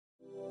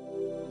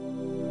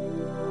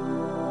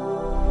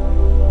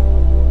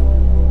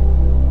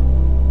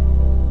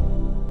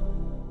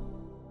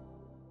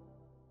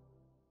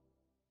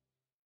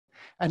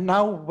And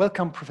now,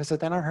 welcome, Professor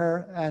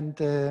Danaher,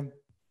 and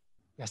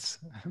yes,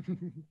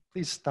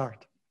 please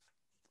start.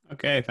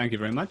 Okay, thank you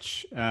very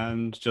much.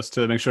 And just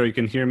to make sure you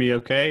can hear me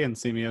okay and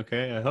see me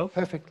okay, I hope.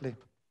 Perfectly.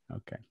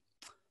 Okay.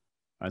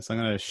 All right, so I'm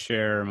going to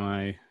share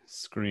my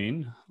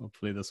screen.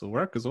 Hopefully this will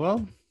work as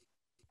well.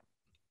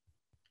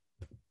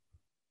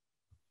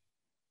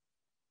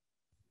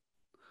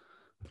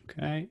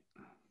 Okay.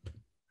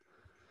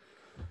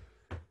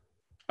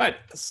 Right,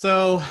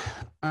 so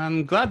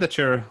I'm glad that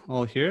you're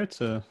all here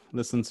to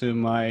listen to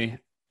my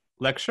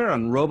lecture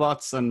on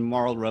robots and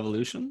moral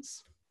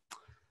revolutions.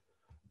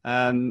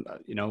 And,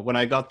 you know, when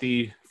I got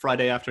the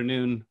Friday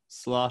afternoon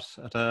slot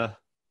at a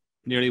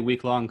nearly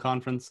week-long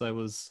conference, I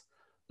was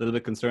a little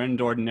bit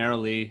concerned.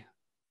 Ordinarily,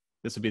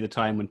 this would be the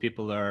time when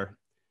people are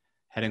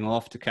heading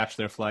off to catch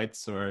their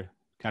flights or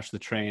catch the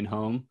train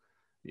home.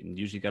 You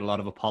usually get a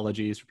lot of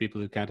apologies for people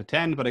who can't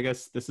attend, but I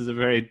guess this is a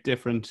very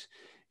different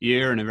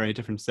year and a very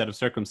different set of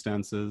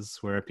circumstances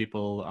where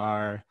people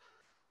are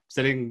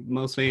sitting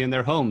mostly in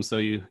their homes. So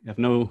you have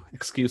no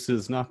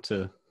excuses not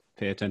to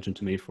pay attention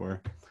to me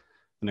for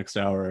the next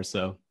hour or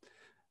so.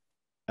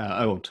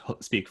 I won't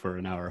speak for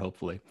an hour,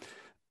 hopefully.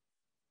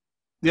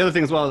 The other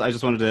thing as well, I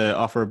just wanted to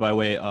offer by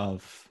way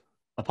of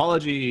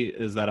apology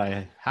is that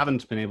I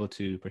haven't been able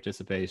to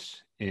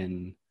participate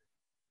in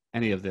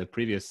any of the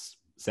previous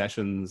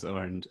sessions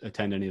or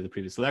attend any of the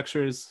previous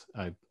lectures.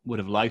 I would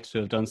have liked to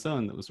have done so,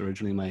 and that was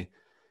originally my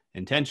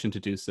intention to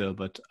do so,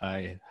 but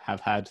I have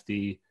had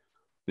the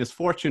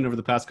misfortune over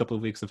the past couple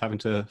of weeks of having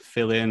to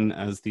fill in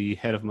as the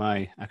head of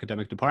my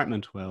academic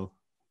department while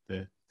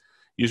the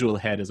usual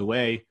head is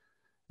away,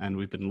 and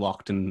we've been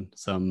locked in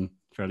some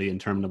fairly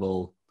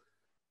interminable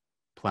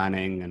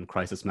planning and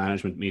crisis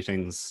management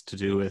meetings to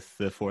do with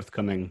the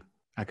forthcoming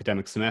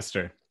academic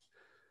semester.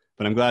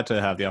 But I'm glad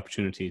to have the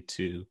opportunity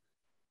to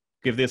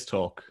give this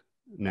talk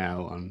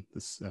now on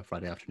this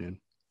Friday afternoon.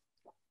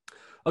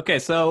 Okay,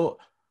 so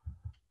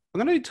I'm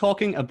going to be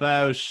talking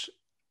about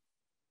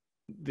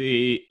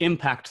the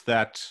impact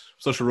that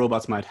social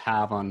robots might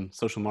have on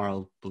social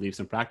moral beliefs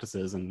and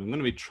practices. And I'm going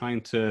to be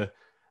trying to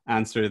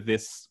answer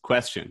this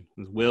question: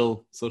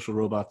 will social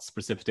robots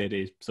precipitate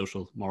a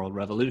social moral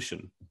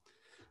revolution?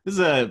 This is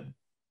a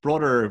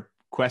broader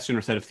question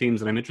or set of themes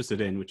that I'm interested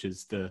in, which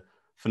is the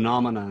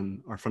phenomena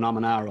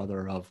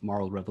rather of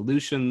moral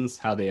revolutions,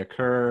 how they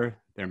occur,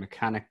 their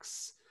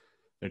mechanics,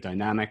 their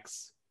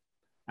dynamics,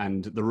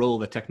 and the role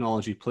that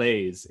technology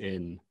plays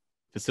in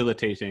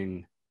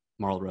facilitating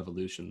moral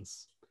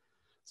revolutions.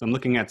 So I'm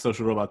looking at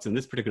social robots in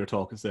this particular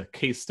talk as a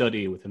case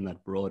study within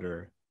that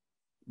broader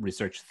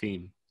research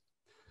theme.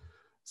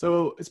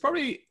 So it's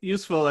probably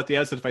useful at the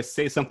outset if I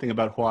say something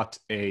about what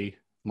a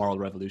moral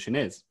revolution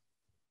is.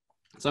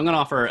 So I'm going to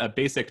offer a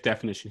basic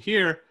definition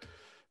here,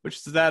 which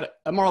is that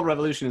a moral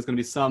revolution is going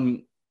to be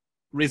some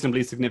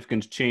reasonably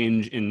significant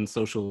change in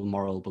social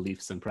moral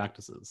beliefs and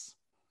practices.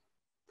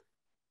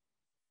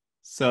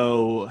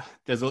 So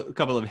there's a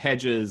couple of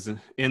hedges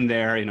in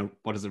there. You know,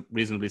 what is a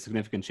reasonably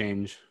significant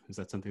change? Is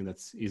that something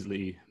that's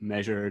easily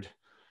measured?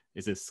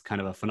 Is this kind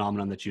of a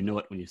phenomenon that you know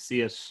it when you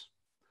see it?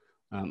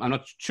 I'm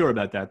not sure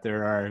about that.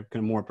 There are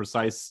kind of more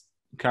precise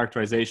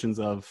characterizations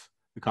of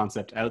the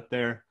concept out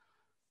there,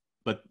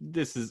 but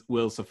this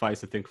will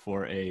suffice, I think,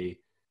 for a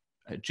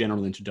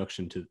general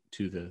introduction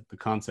to the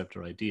concept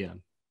or idea.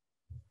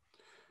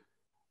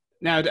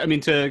 Now, I mean,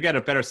 to get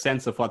a better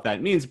sense of what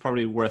that means, it's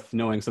probably worth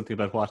knowing something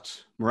about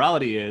what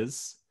morality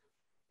is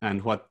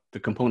and what the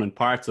component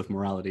parts of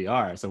morality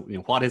are. So, you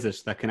know, what is it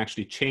that can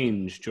actually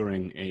change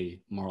during a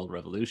moral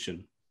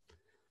revolution?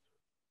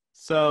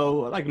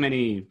 So, like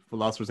many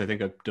philosophers, I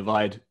think I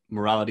divide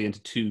morality into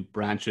two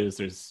branches.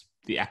 There's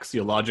the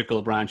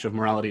axiological branch of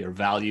morality, or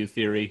value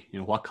theory, you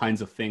know, what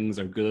kinds of things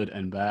are good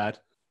and bad.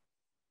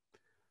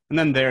 And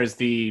then there's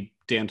the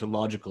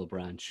deontological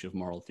branch of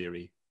moral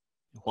theory,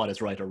 what is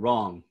right or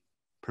wrong,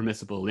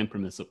 permissible,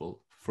 impermissible,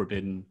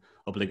 forbidden,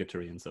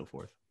 obligatory, and so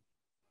forth.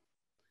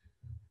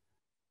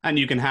 And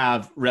you can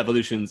have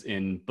revolutions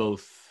in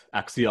both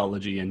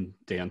axiology and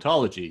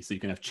deontology. So you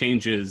can have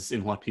changes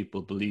in what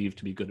people believe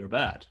to be good or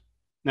bad.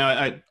 Now,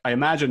 I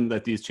imagine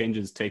that these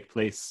changes take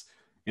place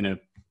in a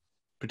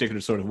particular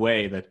sort of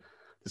way, that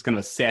there's kind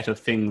of a set of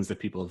things that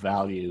people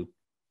value.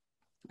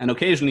 And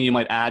occasionally you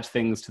might add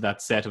things to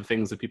that set of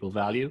things that people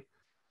value.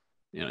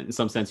 You know, in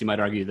some sense, you might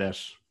argue that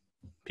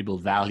people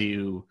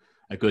value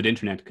a good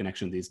internet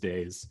connection these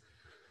days.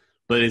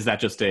 But is that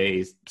just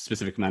a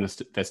specific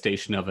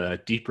manifestation of a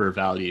deeper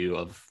value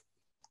of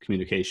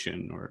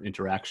communication or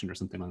interaction or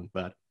something like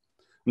that?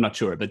 I'm not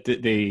sure, but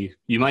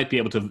you might be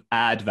able to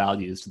add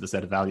values to the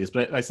set of values.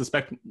 But I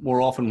suspect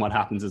more often what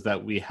happens is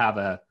that we have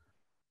a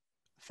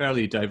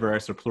fairly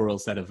diverse or plural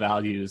set of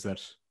values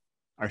that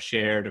are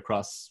shared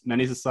across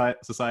many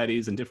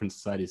societies, and different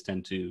societies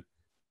tend to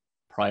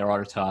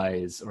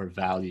prioritize or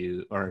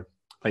value or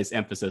place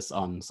emphasis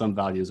on some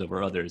values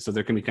over others. So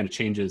there can be kind of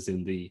changes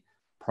in the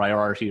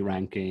priority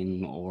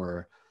ranking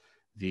or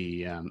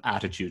the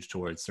attitude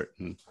towards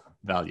certain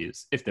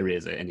values. If there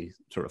is any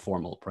sort of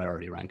formal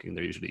priority ranking,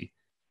 there usually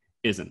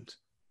isn't.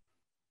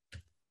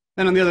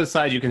 Then on the other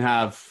side, you can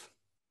have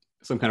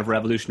some kind of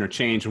revolution or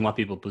change in what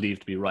people believe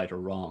to be right or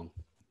wrong,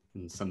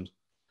 in some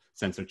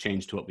sense or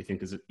change to what we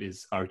think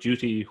is our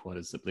duty, what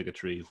is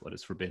obligatory, what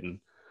is forbidden,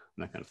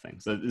 and that kind of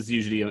thing. So there's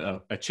usually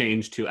a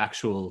change to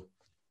actual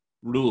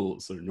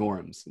rules or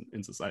norms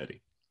in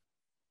society.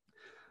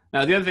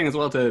 Now, the other thing as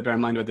well to bear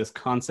in mind about this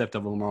concept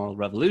of a moral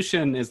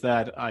revolution is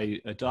that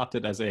I adopt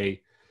it as a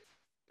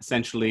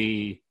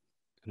essentially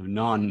kind of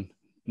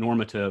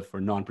non-normative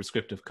or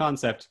non-prescriptive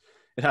concept.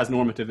 It has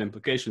normative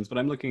implications, but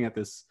I'm looking at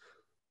this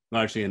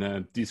largely in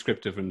a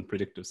descriptive and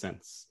predictive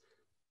sense.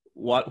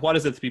 What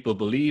is it that people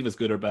believe is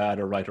good or bad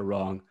or right or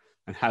wrong,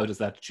 and how does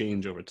that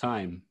change over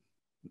time?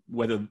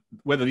 Whether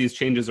these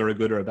changes are a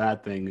good or a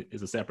bad thing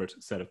is a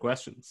separate set of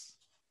questions.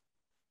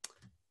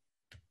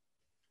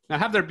 Now,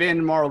 have there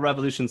been moral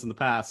revolutions in the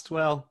past?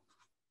 Well,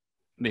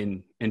 I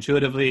mean,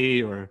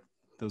 intuitively, or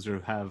those who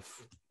have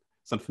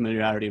some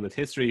familiarity with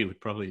history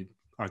would probably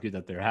argue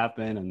that there have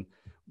been and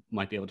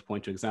might be able to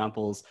point to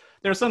examples.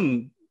 There are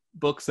some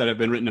books that have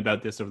been written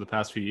about this over the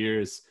past few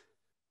years.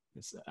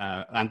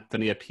 Kwame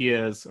Anthony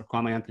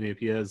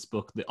Appiah's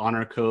book, The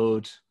Honor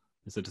Code,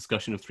 is a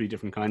discussion of 3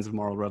 different kinds of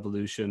moral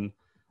revolution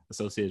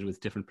associated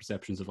with different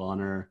perceptions of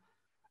honor.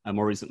 And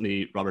more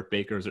recently, Robert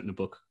Baker has written a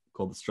book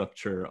called The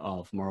Structure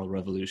of Moral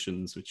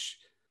Revolutions, which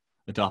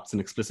adopts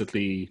an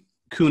explicitly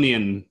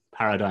Kuhnian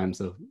paradigm,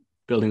 so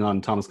building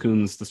on Thomas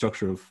Kuhn's The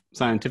Structure of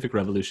Scientific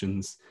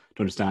Revolutions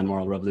to understand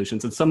moral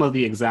revolutions. And some of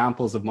the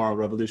examples of moral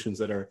revolutions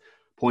that are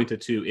pointed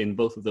to in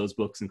both of those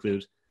books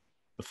include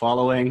the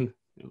following: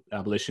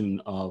 abolition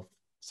of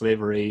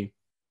slavery,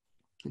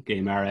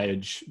 gay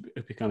marriage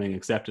becoming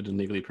accepted and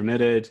legally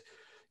permitted,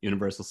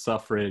 universal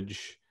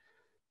suffrage,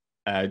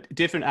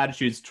 different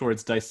attitudes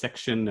towards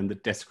dissection and the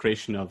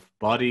desecration of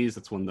bodies.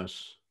 That's one that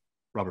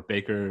Robert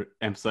Baker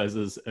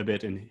emphasizes a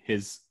bit in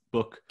his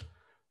book.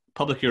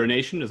 Public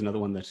urination is another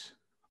one that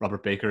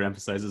Robert Baker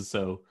emphasizes.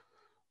 So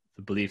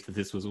the belief that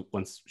this was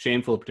once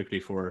shameful, particularly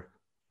for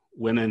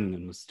women,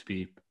 and was to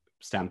be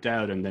stamped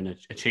out, and then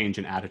a change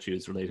in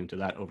attitudes relating to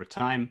that over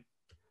time.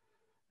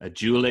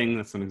 Dueling,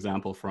 that's an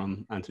example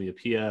from Anthony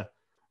Appiah,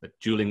 that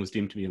dueling was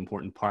deemed to be an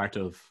important part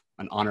of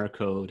an honor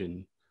code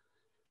in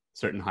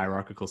certain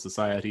hierarchical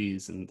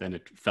societies, and then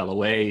it fell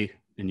away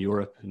in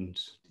Europe and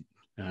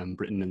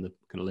Britain in the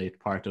kind of late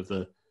part of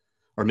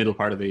or middle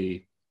part of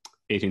the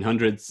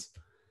 1800s.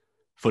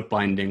 Foot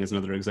binding is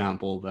another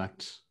example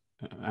that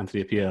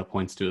Anthony Appiah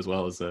points to as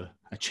well as a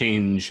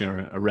change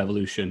or a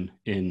revolution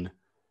in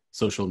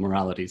social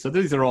morality. So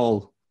these are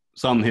all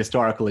some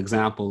historical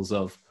examples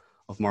of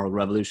moral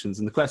revolutions.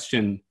 And the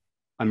question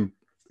I'm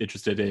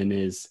interested in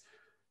is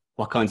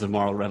what kinds of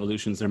moral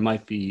revolutions there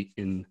might be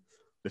in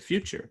the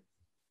future.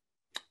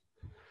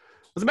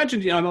 As I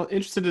mentioned, I'm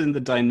interested in the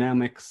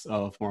dynamics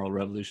of moral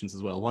revolutions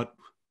as well. What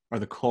are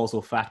the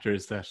causal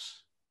factors that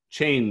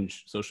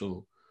change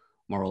social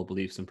moral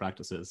beliefs and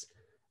practices?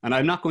 And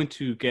I'm not going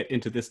to get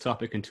into this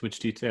topic in too much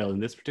detail in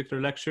this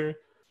particular lecture,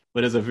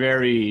 but as a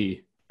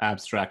very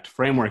abstract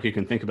framework, you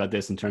can think about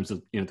this in terms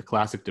of the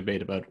classic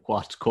debate about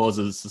what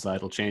causes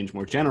societal change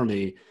more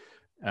generally.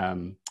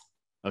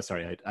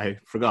 I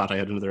forgot I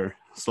had another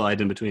slide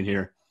in between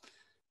here,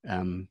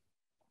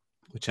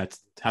 which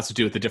has to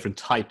do with the different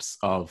types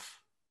of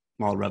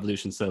moral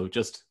revolution. So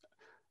just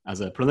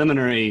as a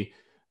preliminary,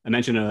 I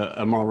mentioned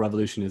a moral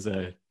revolution is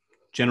a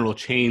general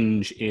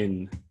change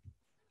in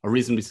a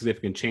reasonably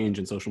significant change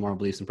in social moral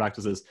beliefs and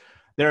practices.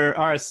 There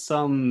are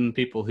some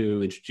people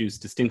who introduce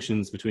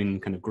distinctions between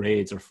kind of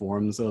grades or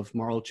forms of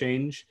moral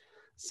change.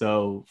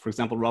 So, for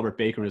example, Robert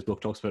Baker in his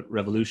book talks about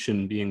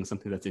revolution being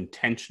something that's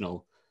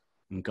intentional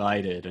and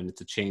guided, and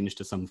it's a change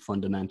to some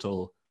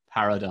fundamental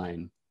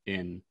paradigm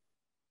in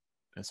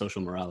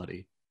social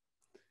morality.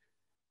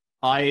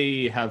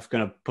 I have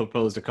kind of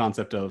proposed a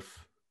concept of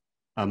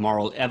a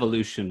moral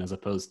evolution as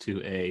opposed to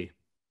a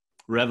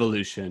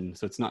revolution.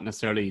 So it's not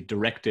necessarily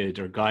directed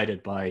or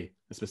guided by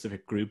a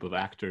specific group of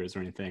actors or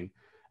anything.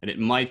 And it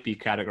might be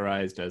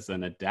categorized as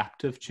an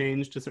adaptive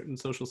change to certain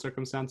social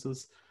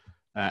circumstances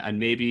and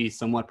maybe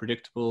somewhat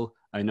predictable.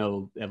 I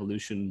know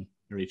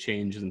evolutionary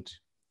change isn't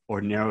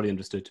ordinarily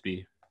understood to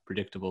be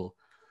predictable,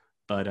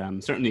 but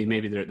certainly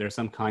maybe there are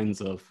some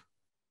kinds of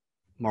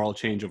moral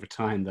change over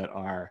time that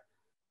are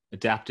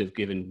adaptive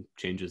given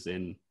changes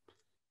in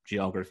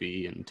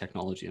geography and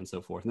technology and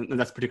so forth. And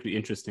that's particularly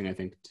interesting, I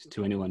think,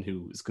 to anyone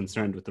who is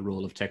concerned with the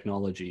role of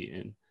technology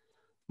in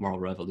moral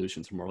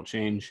revolutions or moral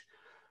change.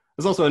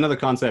 There's also another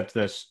concept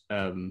that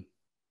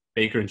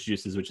Baker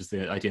introduces, which is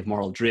the idea of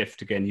moral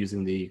drift, again,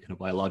 using the kind of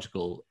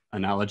biological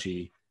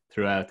analogy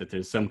throughout, that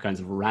there's some kinds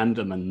of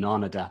random and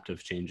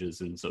non-adaptive changes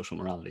in social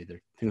morality.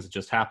 They're things that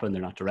just happen,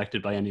 they're not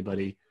directed by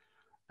anybody,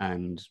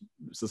 and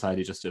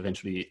society just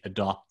eventually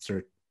adopts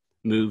or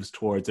moves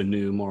towards a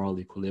new moral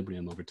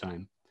equilibrium over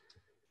time.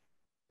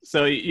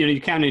 So,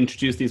 you can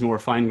introduce these more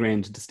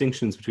fine-grained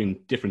distinctions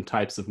between different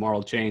types of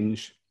moral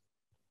change,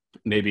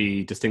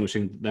 maybe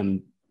distinguishing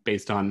them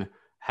based on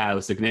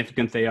how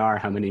significant they are,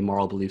 how many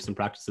moral beliefs and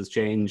practices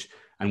change,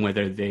 and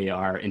whether they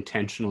are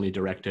intentionally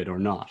directed or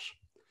not.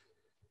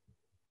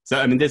 So,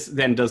 I mean, this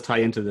then does tie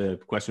into the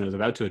question I was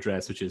about to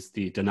address, which is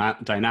the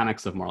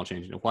dynamics of moral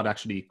change. You know, what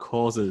actually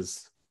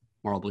causes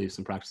moral beliefs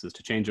and practices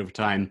to change over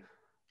time?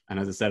 And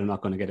as I said, I'm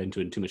not going to get into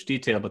it in too much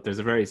detail, but there's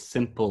a very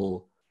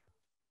simple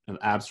and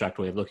abstract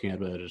way of looking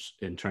at it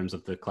in terms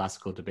of the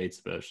classical debates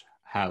about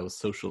how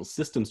social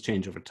systems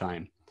change over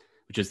time,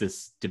 which is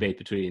this debate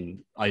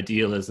between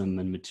idealism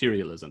and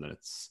materialism. And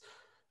it's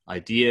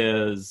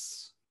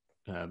ideas,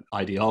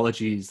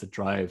 ideologies that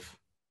drive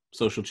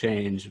social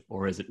change,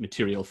 or is it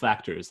material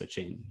factors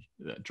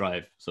that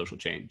drive social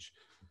change?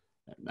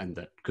 And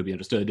that could be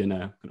understood in a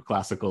kind of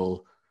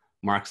classical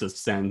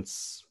Marxist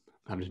sense,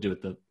 having to do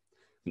with the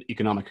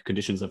economic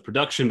conditions of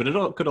production, but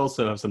it could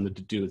also have something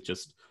to do with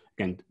just,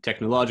 again,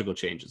 technological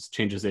changes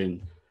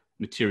in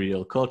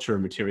material culture,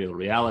 material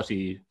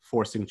reality,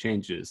 forcing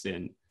changes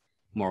in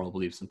moral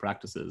beliefs and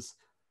practices.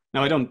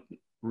 Now, I don't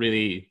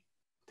really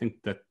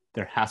think that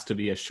there has to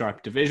be a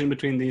sharp division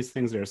between these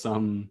things. There are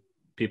some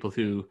people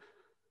who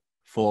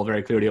fall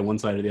very clearly on one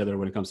side or the other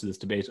when it comes to this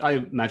debate. I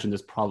imagine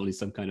there's probably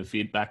some kind of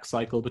feedback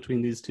cycle between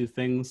these two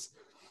things,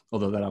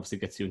 although that obviously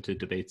gets you into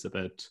debates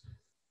about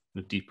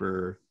the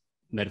deeper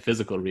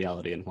metaphysical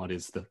reality and what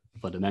is the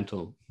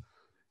fundamental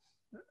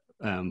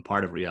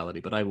part of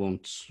reality. But I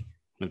won't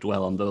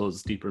dwell on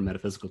those deeper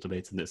metaphysical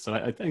debates in this. So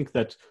I think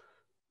that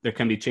there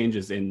can be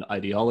changes in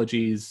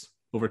ideologies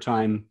over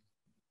time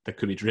that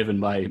could be driven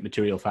by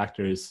material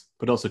factors,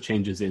 but also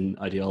changes in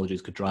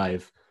ideologies could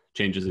drive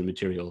changes in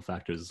material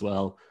factors as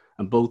well.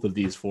 And both of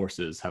these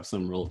forces have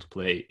some role to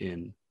play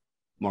in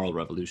moral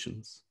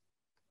revolutions.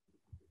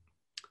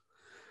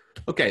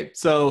 Okay,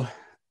 so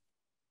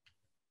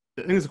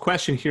I think there's a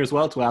question here as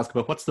well to ask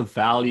about what's the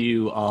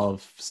value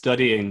of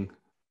studying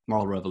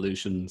moral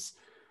revolutions.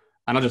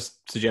 And I'll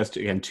just suggest,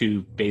 again,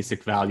 two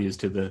basic values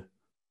to the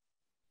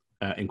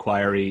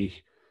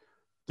inquiry.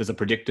 There's a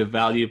predictive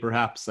value,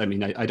 perhaps. I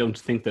mean, I don't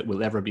think that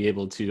we'll ever be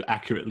able to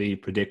accurately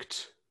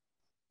predict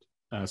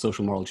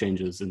social moral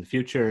changes in the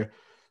future.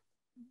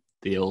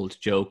 The old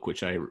joke,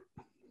 which I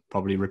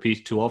probably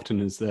repeat too often,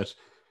 is that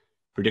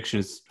prediction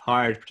is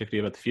hard,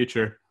 particularly about the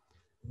future.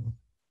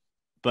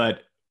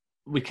 But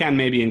we can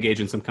maybe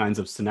engage in some kinds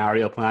of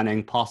scenario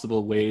planning,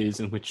 possible ways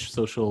in which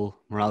social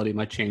morality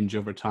might change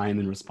over time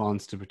in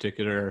response to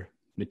particular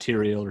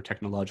material or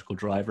technological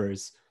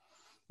drivers.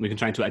 We can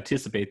try to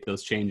anticipate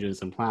those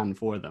changes and plan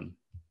for them.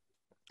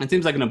 It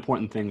seems like an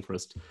important thing for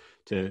us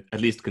to at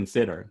least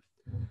consider.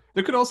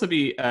 There could also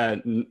be a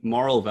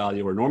moral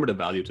value or normative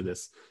value to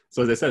this.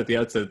 So as I said at the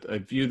outset, I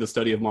view the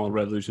study of moral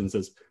revolutions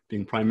as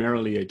being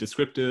primarily a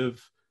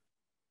descriptive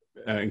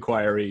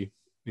inquiry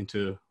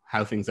into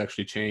how things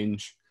actually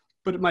change,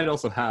 but it might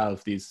also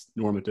have these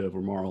normative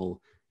or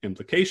moral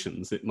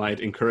implications. It might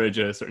encourage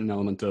a certain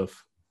element of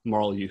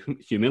moral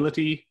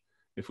humility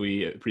if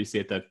we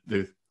appreciate that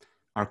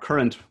our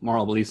current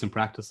moral beliefs and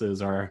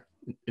practices are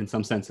in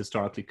some sense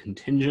historically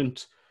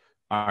contingent.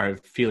 Our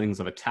feelings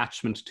of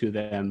attachment to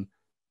them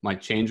might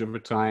change over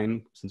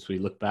time, since we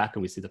look back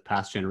and we see that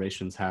past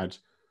generations had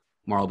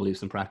moral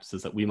beliefs and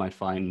practices that we might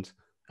find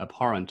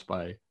abhorrent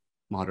by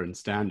modern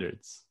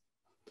standards.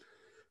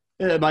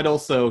 It might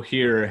also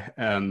here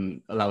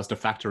allow us to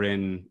factor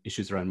in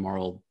issues around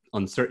moral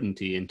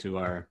uncertainty into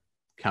our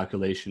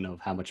calculation of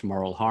how much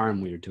moral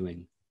harm we are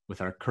doing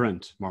with our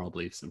current moral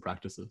beliefs and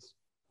practices.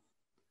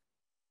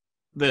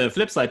 The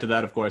flip side to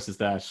that, of course, is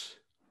that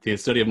the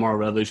study of moral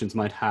revolutions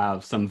might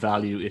have some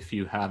value if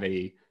you have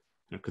a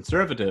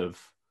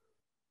conservative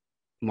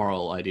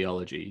moral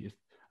ideology.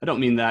 I don't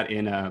mean that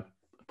in a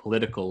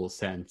political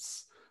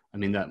sense. I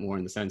mean that more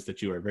in the sense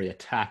that you are very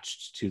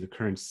attached to the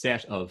current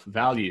set of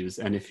values.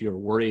 And if you're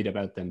worried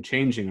about them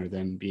changing or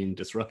them being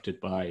disrupted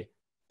by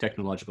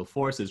technological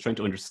forces, trying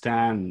to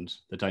understand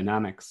the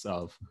dynamics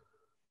of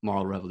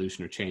moral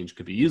revolution or change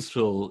could be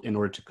useful in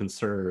order to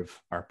conserve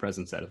our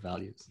present set of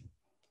values.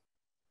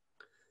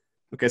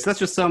 Okay, so that's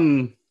just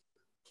some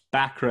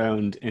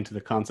background into the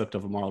concept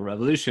of a moral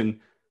revolution.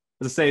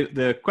 As I say,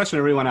 the question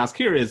I really want to ask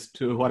here is,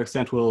 to what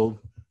extent will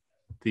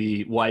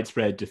the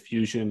widespread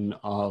diffusion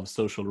of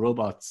social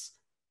robots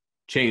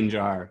change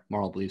our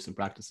moral beliefs and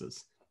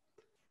practices?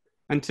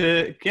 And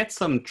to get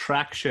some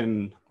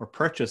traction or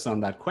purchase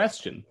on that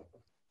question,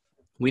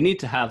 we need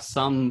to have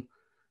some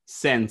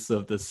sense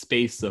of the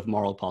space of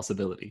moral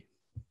possibility.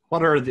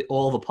 What are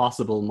all the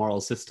possible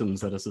moral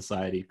systems that a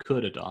society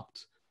could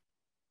adopt?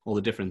 All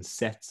the different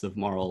sets of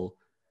moral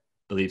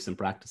beliefs and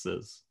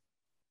practices.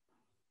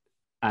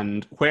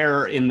 And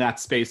where in that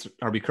space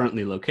are we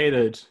currently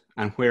located,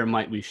 and where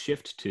might we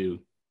shift to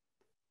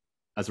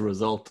as a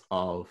result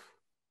of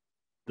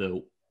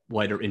the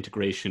wider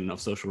integration of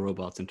social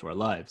robots into our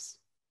lives?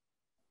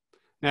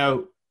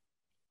 Now,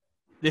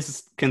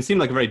 this can seem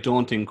like a very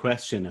daunting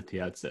question at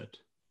the outset.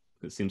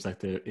 It seems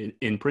like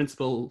in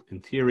principle, in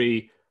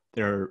theory,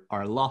 there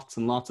are lots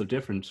and lots of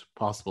different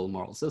possible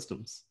moral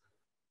systems.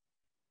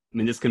 I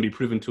mean, this can be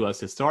proven to us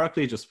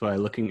historically just by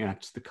looking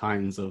at the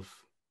kinds of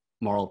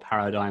moral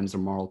paradigms or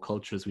moral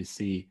cultures we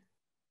see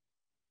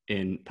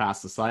in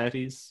past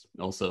societies.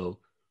 Also,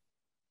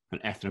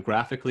 and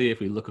ethnographically,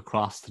 if we look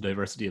across the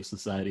diversity of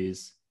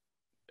societies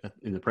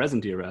in the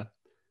present era,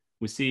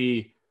 we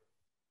see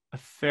a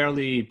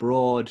fairly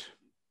broad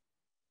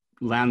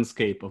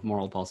landscape of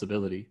moral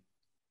possibility.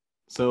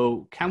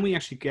 So can we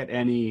actually get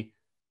any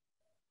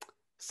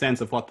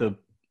sense of what the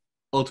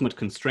ultimate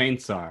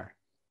constraints are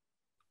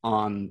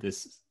on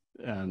this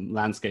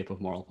landscape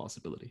of moral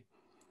possibility?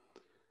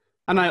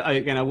 And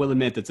I will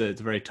admit that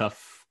it's a very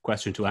tough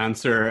question to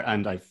answer,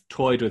 and I've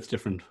toyed with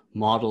different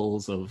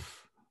models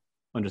of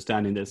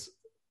understanding this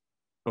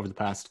over the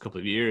past couple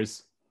of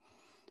years.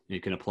 You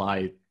can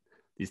apply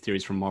these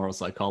theories from moral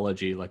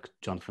psychology, like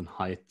Jonathan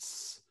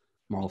Haidt's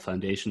moral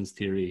foundations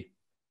theory.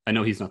 I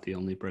know he's not the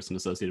only person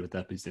associated with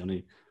that, but he's the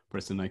only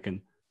person I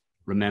can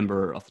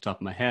remember off the top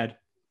of my head,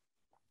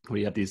 where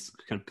you have these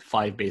kind of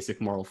 5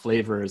 basic moral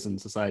flavors, and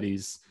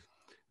societies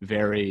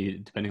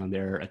vary depending on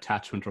their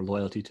attachment or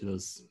loyalty to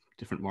those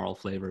different moral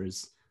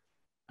flavors.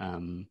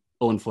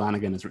 Owen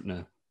Flanagan has written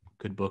a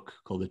good book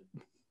called The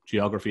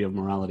Geography of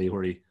Morality,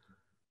 where he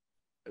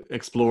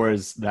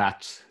explores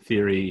that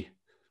theory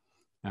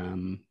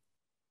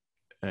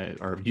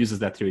or uses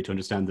that theory to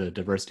understand the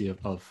diversity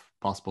of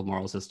possible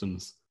moral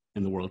systems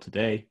in the world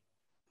today,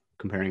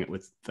 comparing it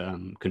with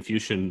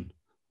Confucian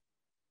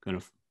kind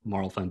of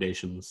moral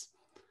foundations.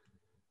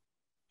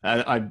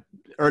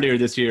 Earlier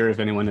this year, if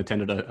anyone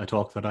attended a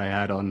talk that I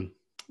had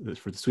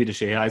for the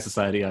Swedish AI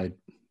Society, I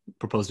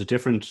proposed a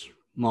different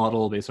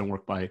model based on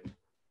work by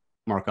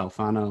Mark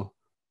Alfano.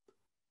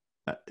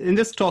 In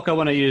this talk, I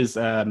want to use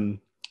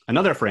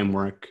another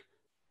framework,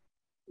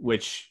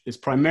 which is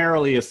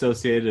primarily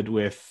associated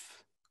with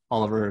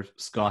Oliver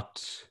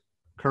Scott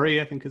Curry,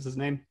 I think is his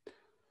name.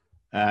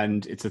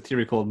 And it's a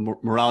theory called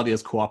morality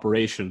as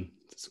cooperation.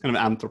 It's kind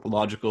of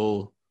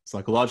anthropological,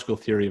 psychological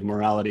theory of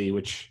morality,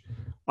 which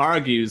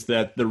argues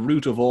that the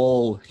root of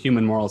all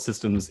human moral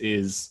systems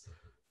is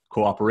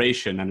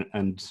cooperation,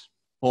 and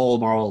all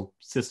moral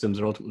systems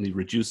are ultimately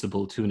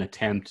reducible to an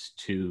attempt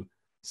to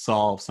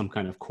solve some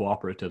kind of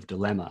cooperative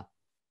dilemma.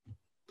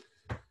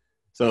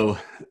 So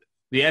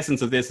the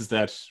essence of this is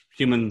that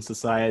human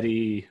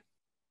society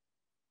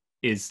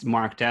is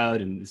marked out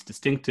and is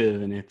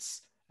distinctive in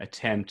its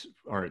attempt,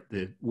 or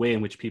the way in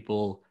which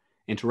people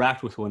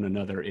interact with one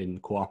another in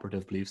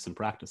cooperative beliefs and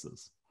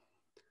practices.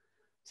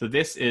 So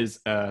this is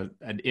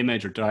an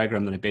image or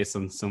diagram that I based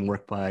on some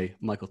work by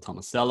Michael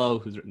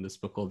Tomasello, who's written this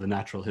book called The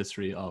Natural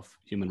History of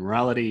Human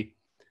Morality,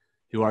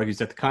 who argues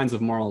that the kinds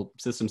of moral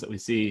systems that we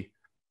see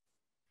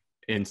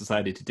in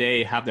society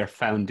today have their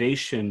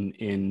foundation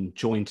in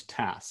joint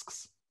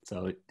tasks.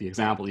 So the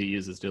example he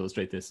uses to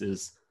illustrate this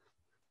is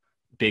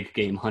big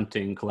game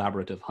hunting,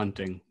 collaborative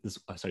hunting. This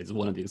is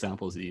one of the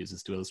examples he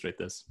uses to illustrate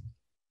this,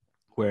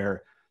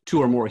 where 2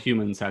 or more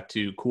humans had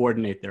to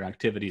coordinate their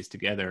activities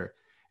together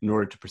in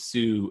order to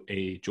pursue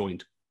a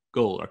joint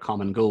goal or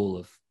common goal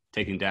of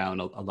taking down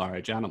a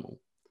large animal.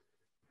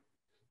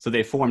 So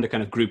they formed a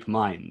kind of group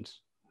mind,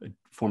 a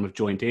form of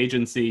joint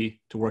agency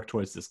to work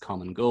towards this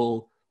common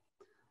goal.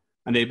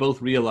 And they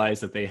both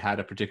realized that they had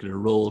a particular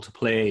role to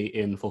play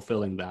in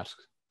fulfilling that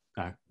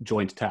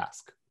joint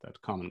task,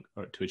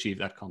 or to achieve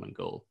that common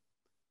goal.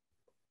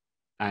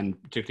 And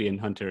particularly in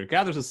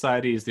hunter-gatherer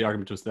societies, the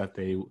argument was that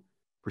they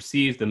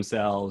perceived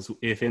themselves,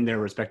 if in their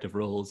respective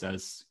roles,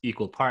 as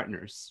equal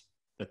partners,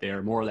 that they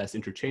are more or less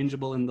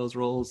interchangeable in those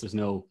roles. There's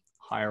no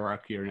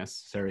hierarchy or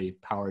necessary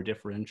power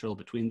differential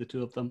between the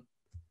 2 of them.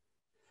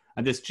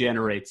 And this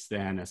generates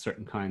then a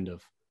certain kind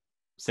of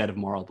set of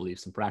moral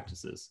beliefs and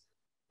practices,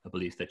 a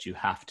belief that you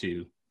have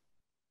to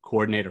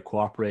coordinate or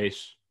cooperate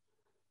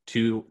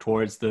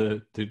towards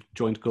the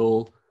joint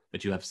goal,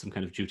 that you have some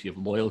kind of duty of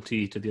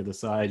loyalty to the other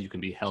side. You can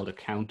be held to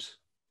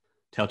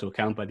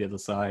account by the other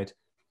side.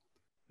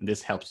 And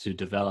this helps to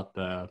develop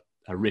a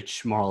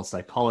rich moral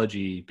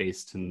psychology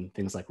based in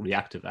things like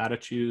reactive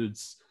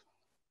attitudes,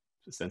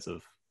 a sense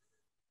of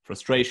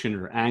frustration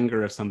or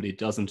anger if somebody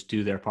doesn't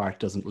do their part,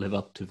 doesn't live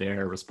up to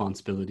their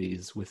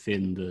responsibilities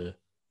within the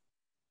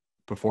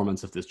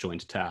performance of this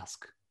joint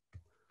task.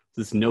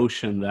 This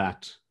notion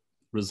that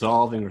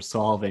resolving or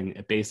solving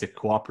a basic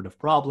cooperative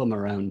problem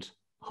around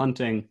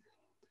hunting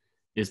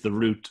is the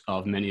root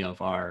of many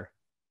of our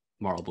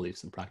moral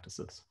beliefs and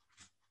practices.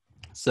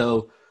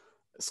 So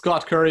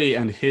Scott Curry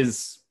and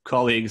his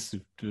colleagues who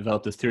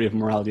developed this theory of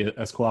morality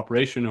as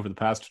cooperation over the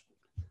past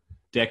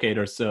decade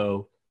or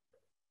so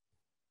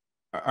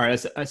are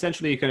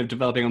essentially kind of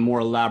developing a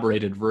more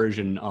elaborated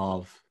version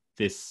of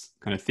this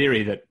kind of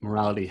theory that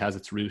morality has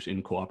its root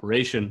in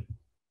cooperation.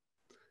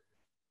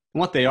 And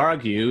what they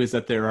argue is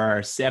that there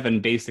are 7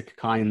 basic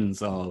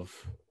kinds of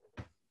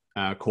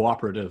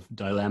cooperative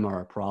dilemma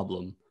or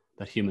problem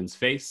that humans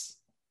face.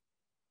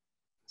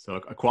 So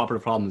a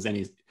cooperative problem is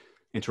any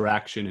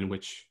interaction in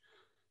which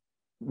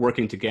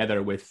working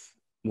together with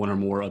one or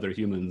more other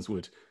humans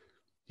would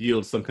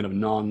yield some kind of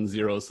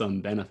non-zero sum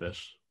benefit.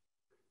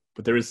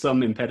 But there is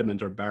some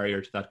impediment or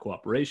barrier to that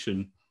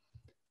cooperation,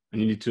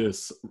 and you need to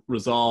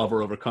resolve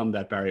or overcome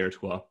that barrier to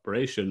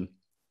cooperation.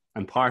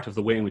 And part of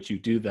the way in which you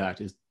do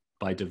that is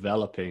by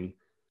developing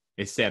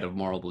a set of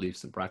moral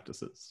beliefs and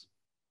practices.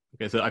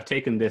 Okay, so I've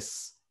taken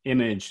this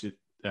image,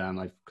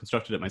 I've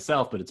constructed it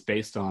myself, but it's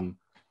based on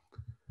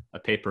a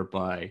paper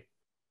by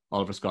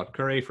Oliver Scott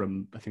Curry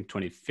from, I think,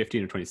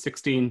 2015 or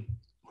 2016,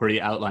 where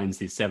he outlines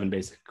these 7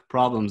 basic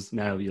problems.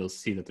 Now you'll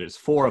see that there's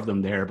 4 of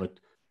them there, but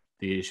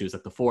the issue is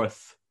that the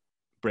 4th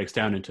breaks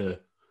down into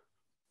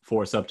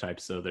 4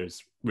 subtypes. So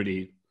there's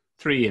really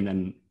 3 and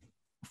then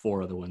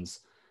 4 other ones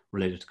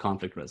related to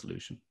conflict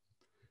resolution.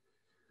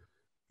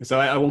 So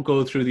I won't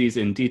go through these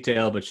in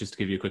detail, but just to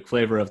give you a quick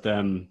flavor of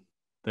them,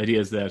 the idea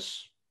is that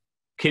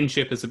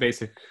kinship is a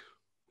basic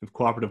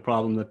cooperative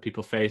problem that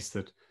people face,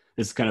 that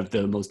is kind of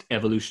the most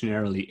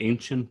evolutionarily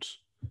ancient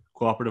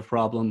cooperative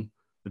problem,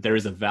 that there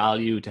is a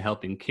value to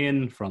helping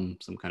kin from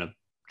some kind of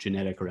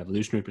genetic or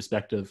evolutionary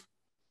perspective.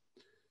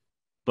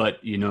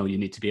 But, you know, you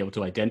need to be able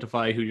to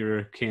identify who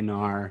your kin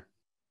are,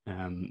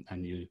 and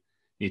you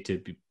need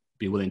to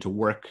be willing to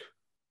work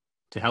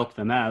to help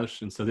them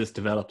out. And so this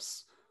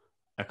develops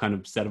a kind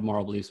of set of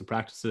moral beliefs and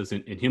practices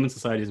in human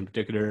societies in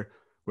particular,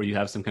 where you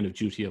have some kind of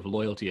duty of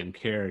loyalty and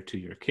care to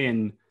your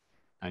kin,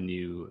 and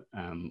you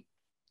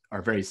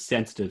are very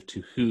sensitive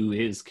to who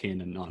is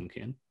kin and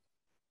non-kin.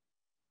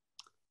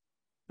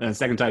 And the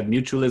second type,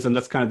 mutualism,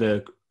 that's kind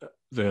of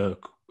the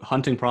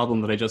hunting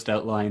problem that I just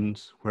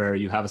outlined, where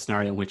you have a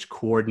scenario in which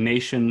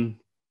coordination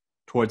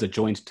towards a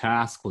joint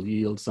task will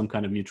yield some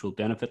kind of mutual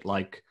benefit,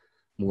 like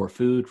more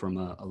food from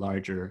a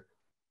larger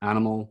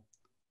animal.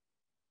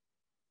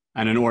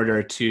 And in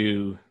order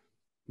to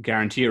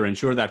guarantee or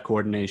ensure that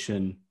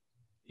coordination,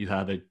 you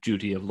have a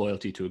duty of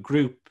loyalty to a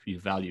group, you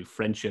value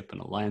friendship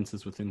and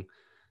alliances within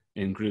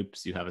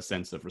groups, you have a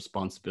sense of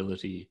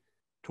responsibility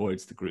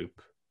towards the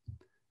group.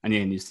 And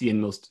then you see in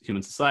most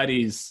human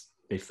societies,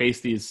 they face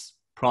these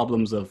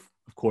problems of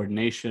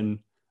coordination,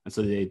 and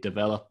so they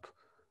develop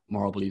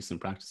moral beliefs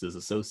and practices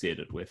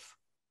associated with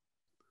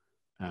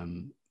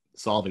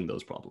solving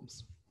those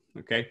problems,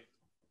 okay?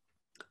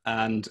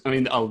 And I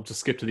mean, I'll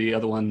just skip to the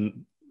other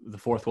one, the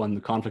 4th one,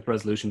 the conflict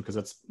resolution, because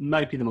that's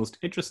might be the most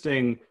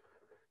interesting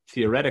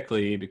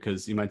theoretically,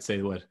 because you might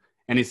say, what,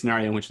 any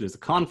scenario in which there's a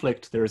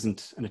conflict, there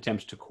isn't an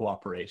attempt to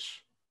cooperate.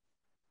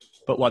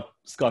 But what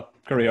Scott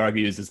Curry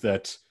argues is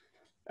that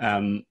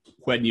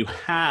when you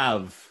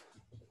have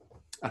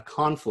a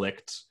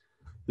conflict,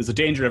 there's a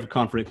danger if a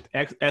conflict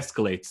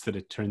escalates that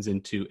it turns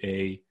into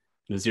a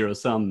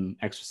zero-sum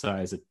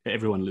exercise that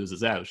everyone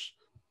loses out.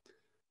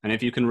 And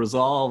if you can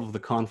resolve the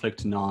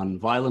conflict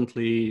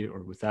non-violently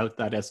or without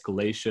that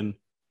escalation,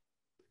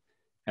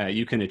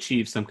 you can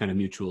achieve some kind of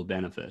mutual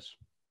benefit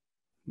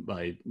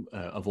by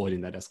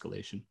avoiding that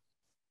escalation.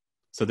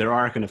 So there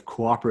are kind of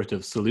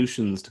cooperative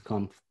solutions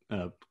to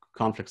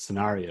conflict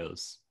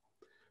scenarios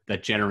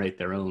that generate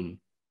their own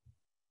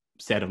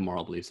set of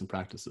moral beliefs and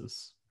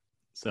practices.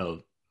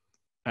 So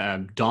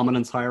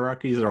dominance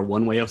hierarchies are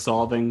one way of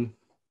solving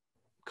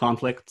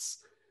conflicts,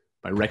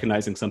 by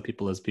recognizing some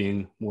people as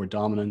being more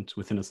dominant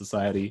within a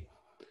society.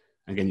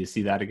 Again, you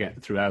see that again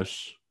throughout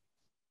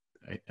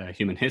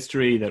human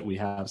history, that we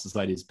have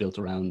societies built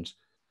around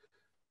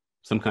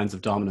some kinds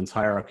of dominance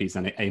hierarchies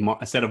and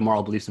a set of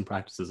moral beliefs and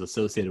practices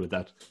associated with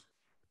that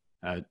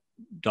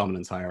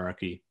dominance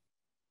hierarchy.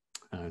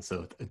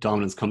 So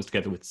dominance comes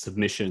together with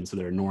submission, so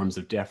there are norms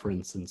of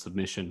deference and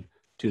submission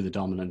to the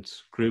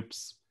dominant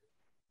groups.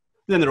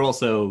 And then there are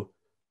also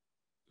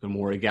the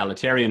more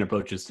egalitarian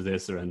approaches to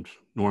this around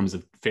norms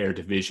of fair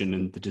division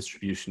and the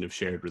distribution of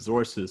shared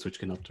resources, which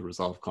can help to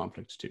resolve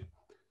conflict too.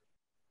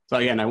 So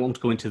again, I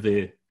won't go into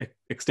the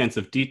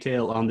extensive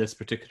detail on this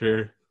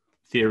particular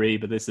theory,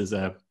 but this is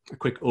a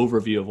quick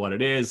overview of what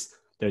it is.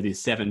 There are these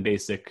 7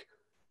 basic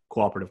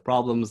cooperative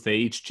problems. They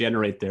each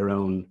generate their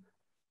own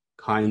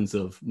kinds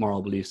of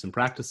moral beliefs and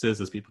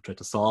practices as people try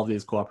to solve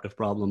these cooperative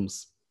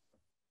problems.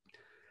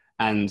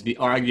 And the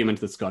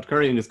argument that Scott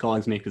Curry and his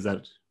colleagues make is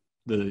that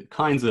the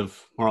kinds of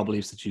moral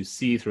beliefs that you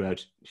see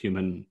throughout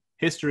human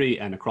history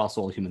and across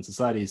all human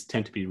societies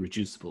tend to be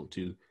reducible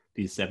to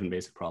these 7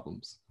 basic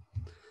problems.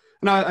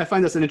 And I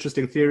find this an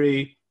interesting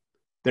theory.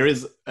 There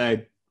is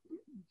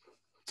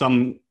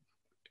some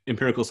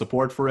empirical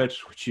support for it,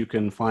 which you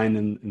can find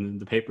in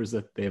the papers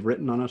that they have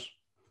written on it.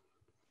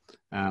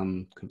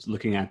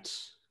 Looking at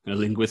a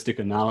linguistic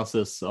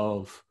analysis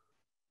of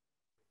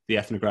the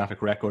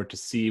ethnographic record to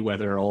see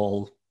whether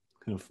all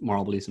kind of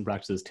moral beliefs and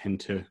practices tend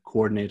to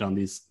coordinate on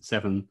these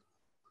 7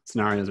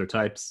 scenarios or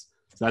types.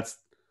 So that's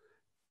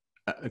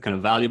a kind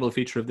of valuable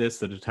feature of this,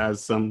 that it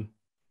has some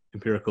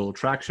empirical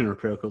traction or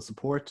empirical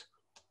support.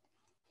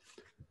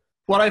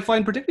 What I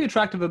find particularly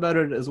attractive about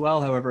it as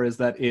well, however, is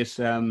that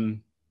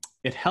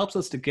it helps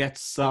us to get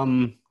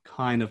some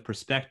kind of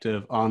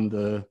perspective on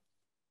the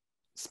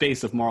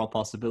space of moral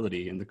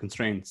possibility and the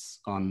constraints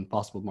on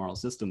possible moral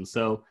systems.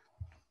 So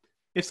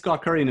if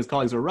Scott Curry and his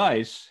colleagues are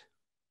right,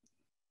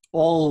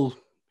 all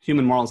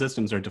human moral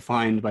systems are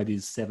defined by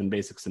these 7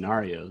 basic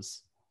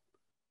scenarios.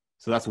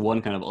 So that's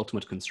one kind of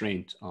ultimate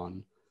constraint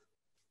on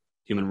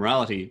human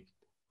morality.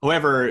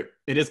 However,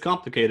 it is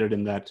complicated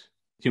in that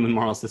human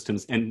moral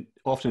systems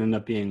often end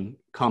up being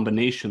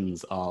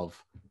combinations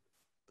of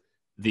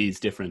these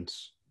different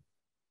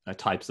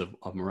types of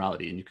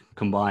morality. And you can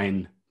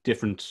combine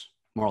different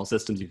moral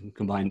systems. You can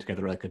combine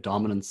together like a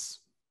dominance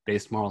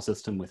based moral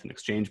system with an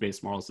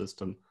exchange-based moral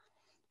system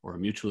or a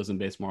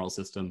mutualism-based moral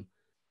system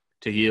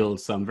to yield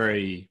some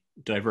very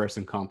diverse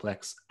and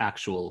complex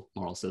actual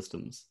moral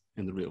systems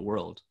in the real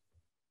world.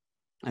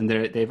 And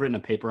they've written a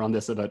paper on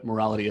this about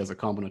morality as a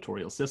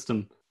combinatorial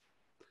system,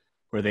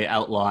 where they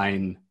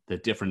outline the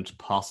different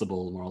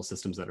possible moral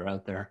systems that are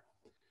out there.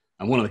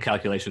 And one of the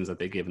calculations that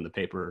they give in the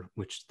paper,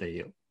 which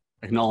they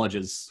acknowledge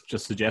is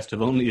just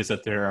suggestive only, is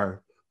that there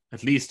are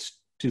at least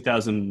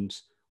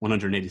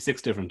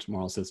 2,186 different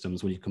moral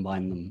systems when you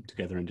combine them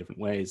together in different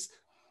ways,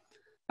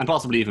 and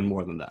possibly even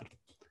more than that.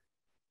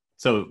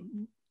 So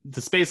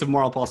the space of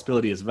moral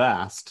possibility is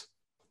vast,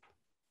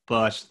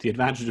 but the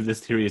advantage of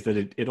this theory is that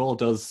it all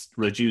does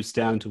reduce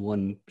down to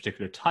one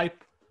particular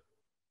type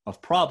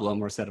of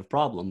problem or set of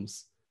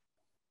problems.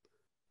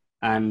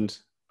 And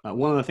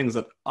one of the things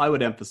that I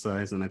would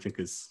emphasize, and I think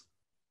is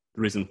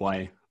the reason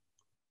why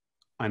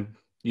I'm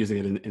using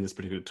it in this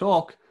particular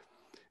talk,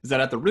 is that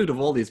at the root of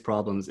all these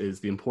problems is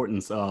the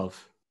importance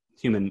of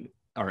human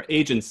or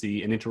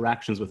agency and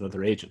interactions with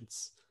other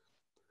agents.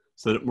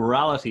 So that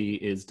morality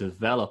is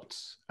developed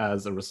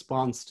as a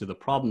response to the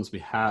problems we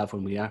have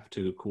when we have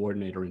to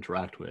coordinate or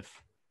interact with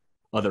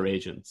other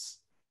agents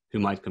who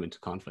might come into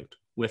conflict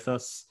with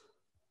us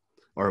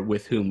or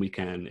with whom we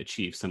can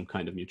achieve some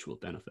kind of mutual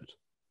benefit.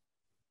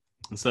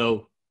 And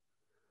so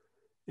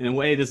in a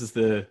way, this is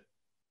the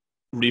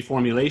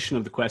reformulation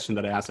of the question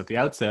that I asked at the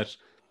outset,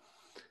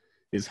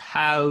 is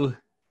how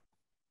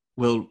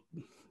will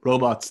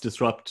robots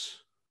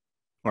disrupt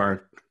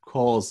or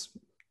cause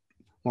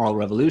moral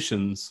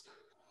revolutions?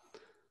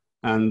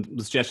 And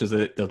the suggestion is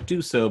that they'll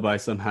do so by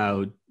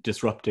somehow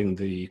disrupting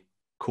the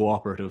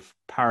cooperative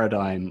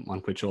paradigm on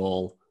which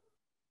all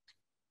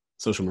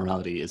social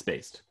morality is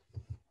based.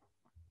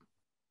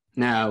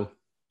 Now,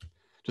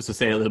 just to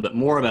say a little bit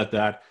more about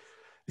that,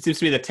 it seems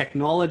to me that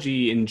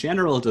technology in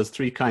general does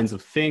three kinds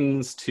of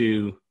things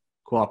to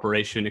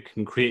cooperation. It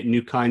can create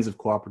new kinds of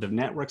cooperative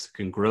networks. It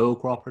can grow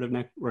cooperative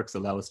networks,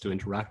 allow us to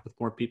interact with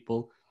more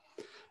people,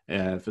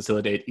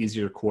 facilitate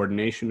easier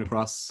coordination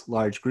across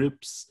large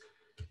groups.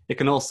 It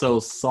can also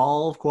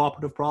solve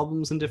cooperative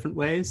problems in different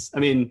ways. I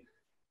mean,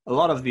 a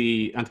lot of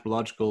the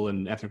anthropological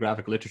and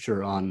ethnographic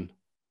literature on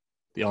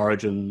the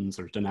origins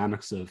or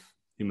dynamics of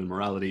human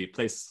morality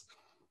place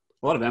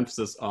a lot of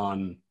emphasis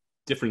on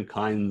different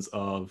kinds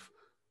of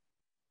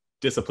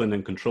discipline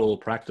and control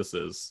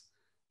practices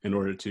in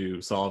order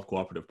to solve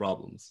cooperative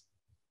problems.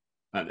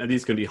 And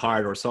these can be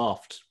hard or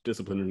soft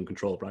discipline and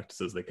control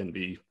practices. They can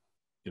be,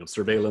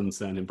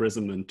 surveillance and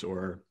imprisonment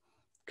or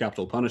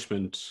capital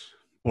punishment,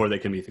 or they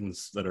can be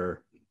things that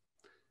are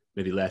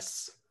maybe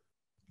less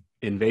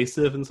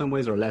invasive in some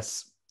ways or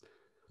less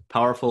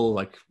powerful,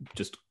 like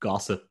just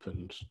gossip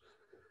and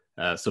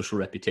social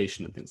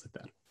reputation and things like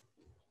that.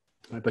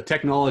 Right? But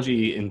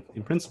technology in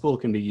principle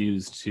can be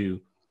used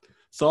to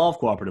solve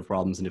cooperative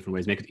problems in different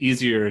ways, make it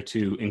easier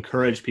to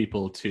encourage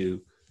people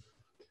to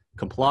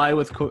comply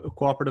with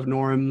cooperative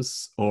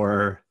norms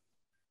or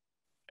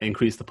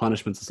increase the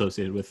punishments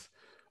associated with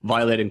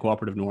violating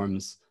cooperative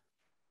norms,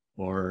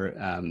 or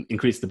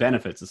increase the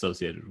benefits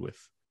associated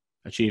with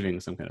achieving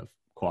some kind of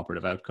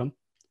cooperative outcome.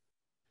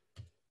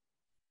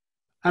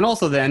 And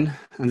also then,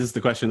 and this is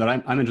the question that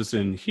I'm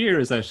interested in here,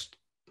 is that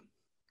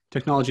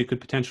technology could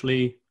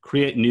potentially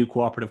create new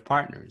cooperative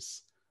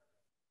partners.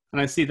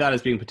 And I see that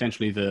as being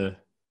potentially the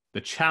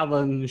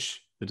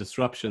challenge, the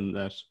disruption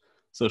that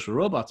social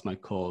robots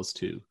might cause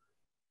to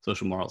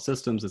social moral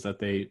systems, is that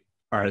they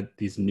are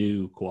these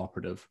new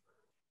cooperative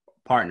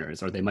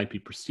partners, or they might be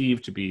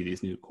perceived to be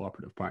these new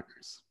cooperative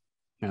partners.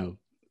 Now,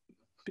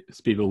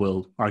 people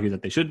will argue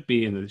that they should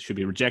be and that they should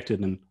be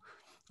rejected, and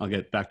I'll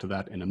get back to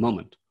that in a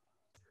moment.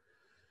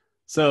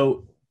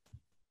 So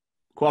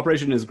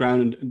cooperation is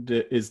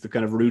the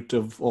kind of root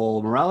of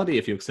all morality.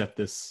 If you accept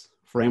this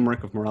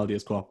framework of morality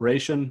as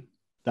cooperation,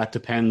 that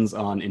depends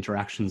on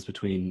interactions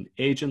between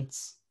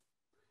agents,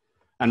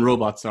 and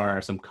robots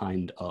are some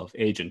kind of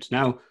agent.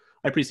 Now,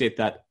 I appreciate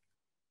that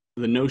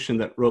the notion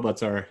that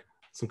robots are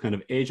some kind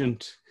of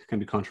agent can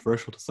be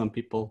controversial to some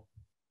people.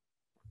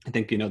 I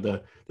think,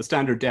 the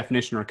standard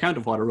definition or account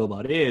of what a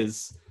robot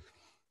is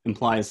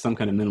implies some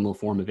kind of minimal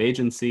form of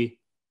agency.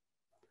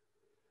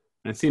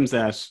 And it seems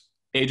that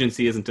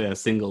agency isn't a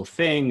single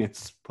thing.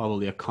 It's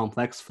probably a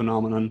complex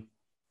phenomenon.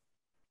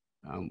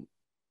 A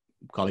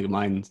colleague of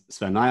mine,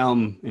 Sven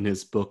Nyholm, in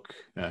his book,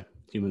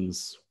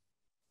 Humans,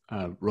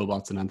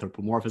 Robots and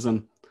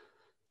Anthropomorphism,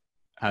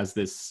 has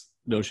this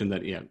notion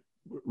that,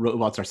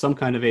 robots are some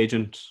kind of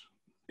agent.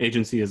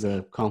 Agency is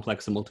a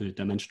complex and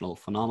multidimensional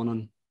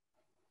phenomenon.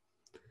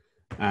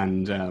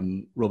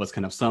 And robots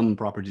can have some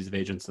properties of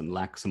agents and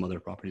lack some other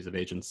properties of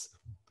agents.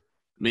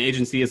 I mean,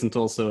 agency isn't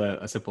also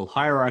a simple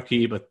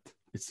hierarchy, but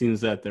it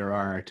seems that there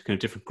are kind of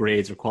different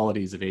grades or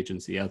qualities of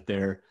agency out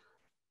there.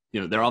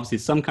 There are obviously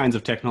some kinds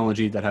of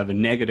technology that have a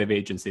negative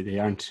agency. They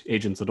aren't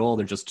agents at all.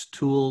 They're just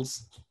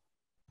tools.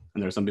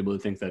 And there are some people who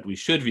think that we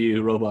should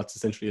view robots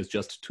essentially as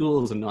just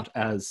tools and not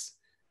as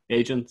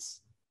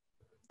agents.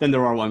 Then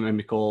there are what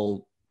we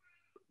call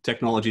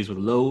technologies with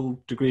low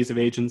degrees of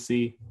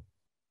agency.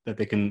 that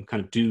they can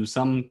kind of do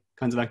some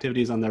kinds of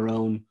activities on their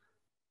own,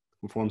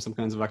 perform some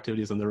kinds of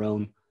activities on their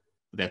own,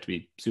 but they have to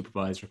be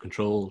supervised or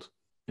controlled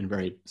in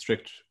very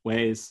strict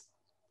ways.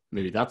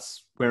 Maybe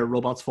that's where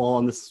robots fall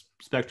on this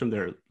spectrum.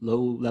 They're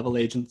low-level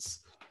agents.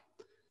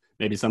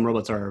 Maybe some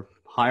robots are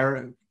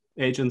higher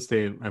agents.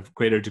 They have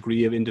greater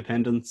degree of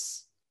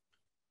independence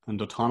and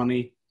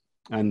autonomy.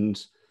 And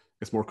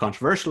I guess more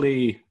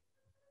controversially,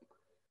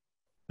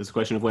 there's a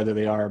question of whether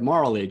they are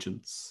moral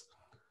agents,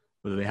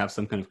 whether they have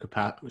some kind of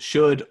capacity,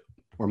 should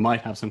or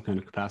might have some kind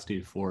of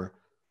capacity for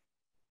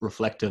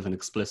reflective and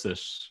explicit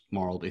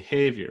moral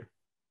behavior.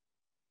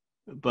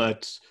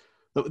 But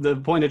the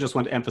point I just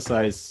want to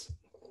emphasize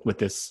with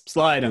this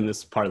slide and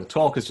this part of the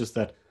talk is just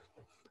that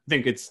I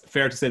think it's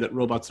fair to say that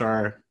robots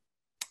are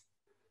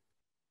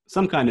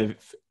some kind of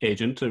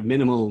agent, or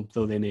minimal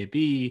though they may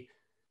be.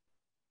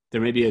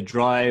 There may be a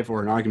drive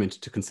or an argument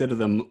to consider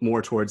them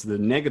more towards the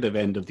negative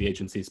end of the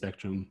agency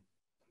spectrum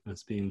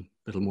as being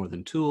little more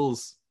than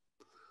tools.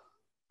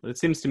 But it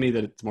seems to me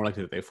that it's more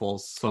likely that they fall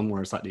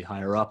somewhere slightly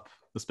higher up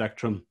the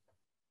spectrum,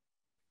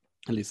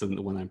 at least in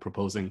the one I'm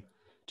proposing,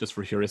 just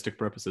for heuristic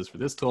purposes for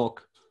this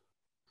talk.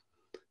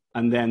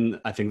 And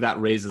then I think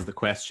that raises the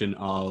question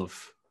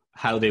of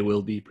how they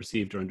will be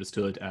perceived or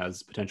understood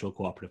as potential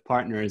cooperative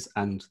partners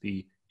and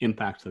the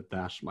impact that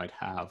that might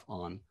have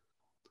on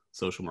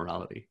social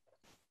morality.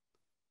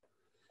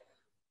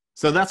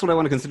 So that's what I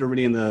want to consider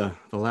really in the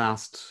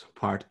last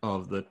part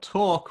of the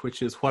talk,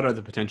 which is what are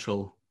the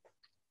potential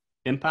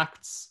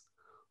impacts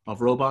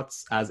of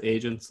robots as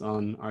agents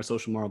on our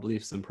social moral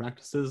beliefs and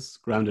practices,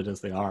 grounded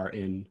as they are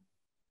in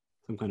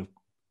some kind of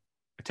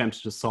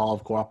attempt to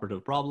solve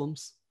cooperative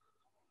problems.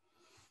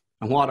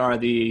 And what are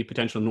the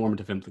potential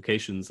normative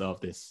implications of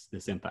this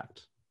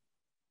impact?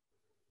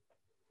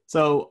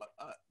 So,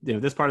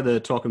 this part of the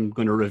talk, I'm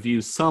going to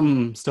review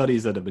some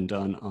studies that have been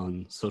done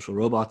on social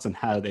robots and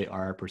how they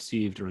are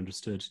perceived or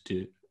understood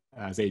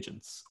as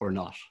agents or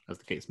not, as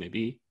the case may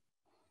be,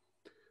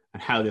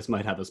 and how this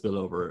might have a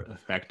spillover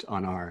effect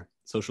on our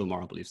social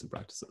moral beliefs and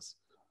practices.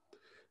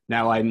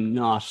 Now, I'm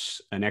not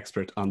an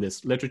expert on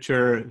this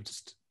literature,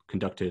 just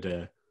conducted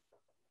a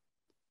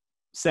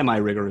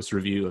semi-rigorous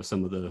review of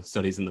some of the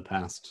studies in the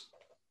past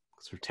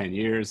sort of 10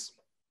 years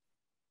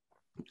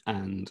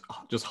and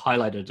just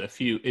highlighted a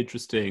few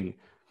interesting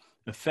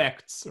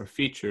effects or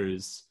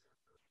features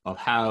of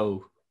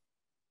how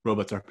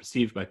robots are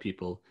perceived by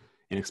people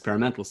in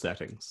experimental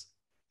settings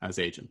as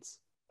agents.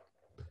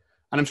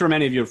 And I'm sure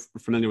many of you are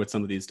familiar with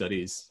some of these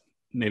studies.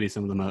 Maybe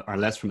some of them are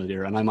less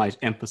familiar, and I might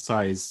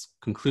emphasize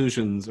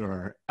conclusions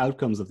or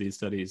outcomes of these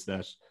studies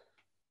that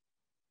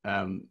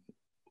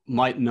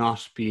might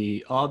not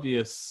be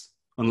obvious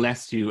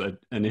unless you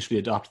initially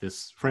adopt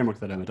this framework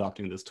that I'm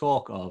adopting in this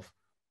talk of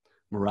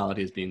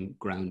morality as being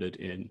grounded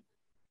in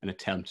an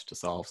attempt to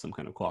solve some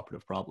kind of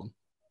cooperative problem.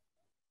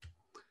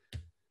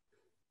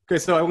 Okay,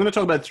 so I'm going to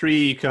talk about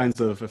three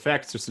kinds of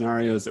effects or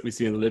scenarios that we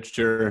see in the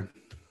literature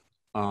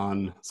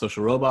on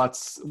social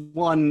robots.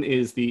 One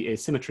is the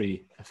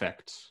asymmetry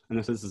effect, and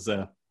this is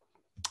an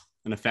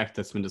effect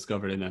that's been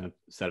discovered in a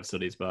set of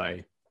studies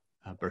by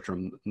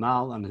Bertram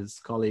Mal and his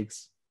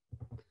colleagues,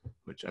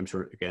 which I'm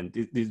sure, again,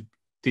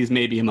 these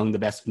may be among the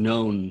best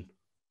known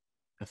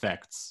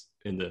effects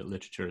in the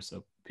literature,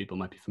 so people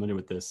might be familiar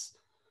with this.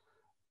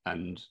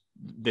 And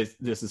this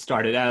has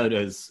started out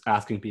as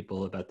asking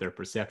people about their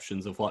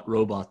perceptions of what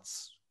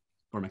robots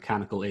or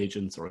mechanical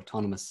agents or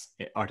autonomous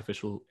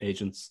artificial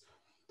agents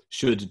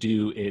should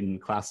do in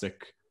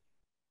classic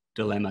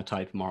dilemma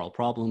type moral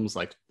problems,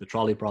 like the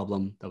trolley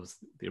problem. That was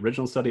the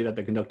original study that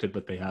they conducted,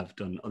 but they have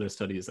done other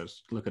studies that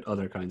look at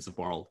other kinds of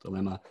moral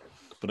dilemma.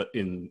 But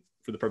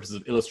for the purposes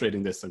of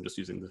illustrating this, I'm just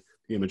using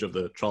the image of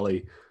the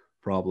trolley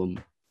problem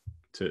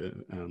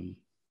to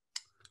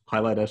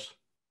highlight it.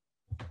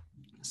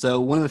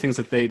 So one of the things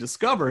that they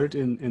discovered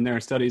in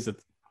their studies,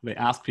 that they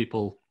asked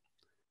people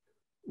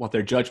what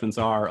their judgments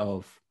are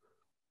of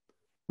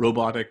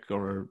robotic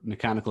or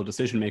mechanical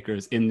decision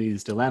makers in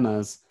these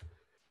dilemmas.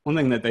 One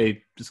thing that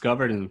they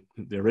discovered in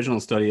the original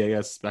study, I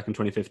guess, back in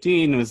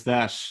 2015, was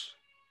that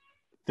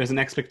there's an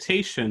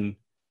expectation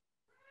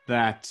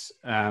that,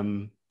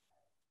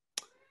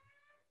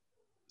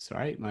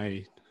 sorry,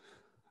 my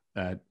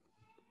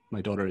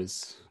daughter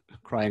is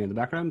crying in the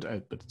background,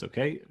 but it's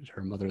okay.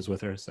 Her mother is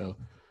with her, so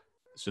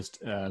it's just,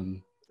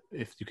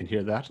 if you can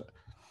hear that,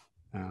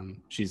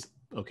 she's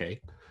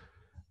okay.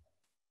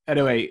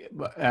 Anyway,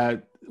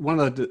 one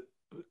of the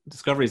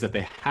discoveries that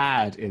they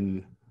had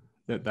in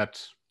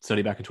that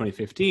study back in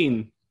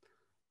 2015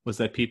 was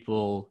that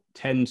people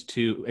tend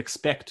to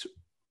expect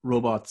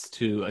robots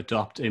to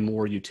adopt a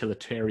more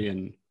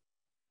utilitarian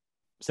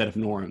set of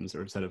norms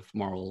or set of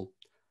moral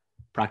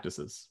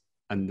practices,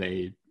 and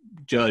they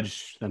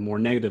judge them more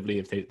negatively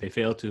if they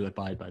fail to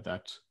abide by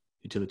that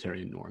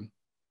utilitarian norm.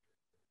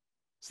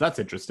 So that's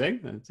interesting.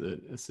 That's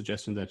a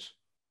suggestion that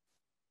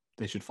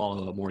they should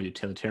follow a more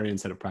utilitarian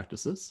set of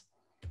practices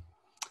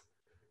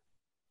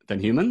than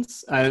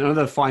humans. And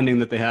another finding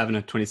that they have in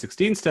a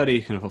 2016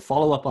 study, kind of a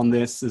follow-up on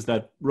this, is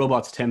that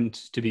robots tend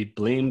to be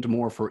blamed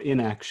more for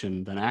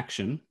inaction than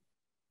action.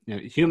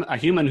 a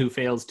human who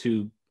fails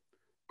to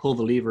pull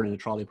the lever in a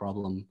trolley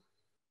problem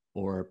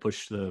or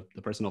push the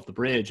person off the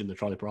bridge in the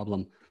trolley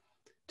problem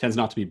tends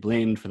not to be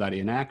blamed for that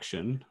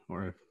inaction,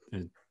 or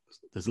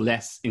there's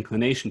less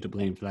inclination to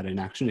blame for that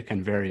inaction. It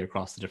can vary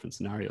across the different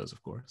scenarios,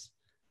 of course.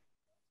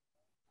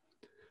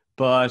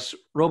 But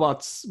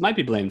robots might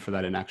be blamed for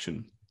that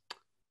inaction,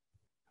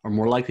 or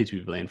more likely to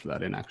be blamed for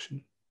that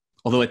inaction.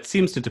 Although it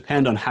seems to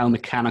depend on how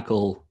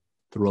mechanical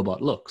the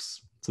robot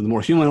looks. So the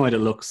more humanoid it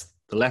looks,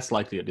 the less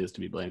likely it is to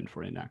be blamed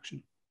for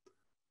inaction.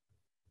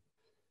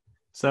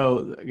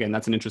 So again,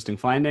 that's an interesting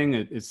finding.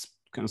 It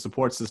kind of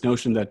supports this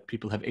notion that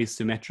people have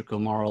asymmetrical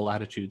moral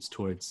attitudes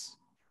towards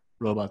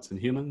robots and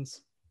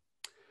humans.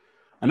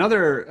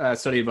 Another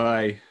study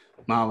by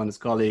Mao and his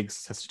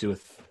colleagues has to do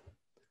with,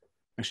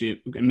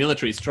 actually,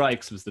 military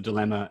strikes was the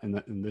dilemma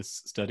in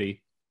this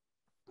study,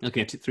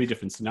 looking at 3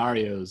 different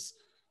scenarios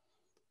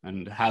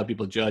and how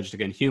people judged,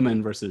 again,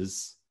 human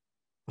versus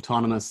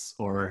autonomous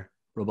or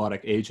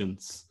robotic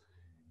agents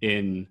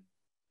in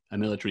a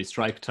military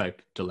strike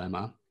type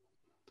dilemma.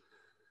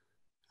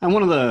 And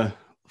one of the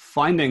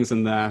findings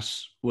in that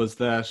was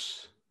that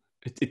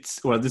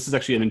well, this is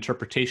actually an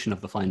interpretation of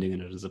the finding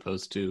in it as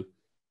opposed to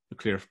a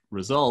clear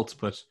result,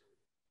 but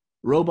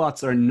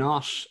robots are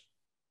not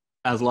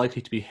as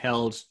likely to be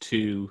held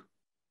to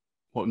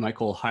what we might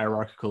call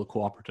hierarchical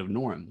cooperative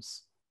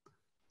norms.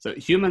 So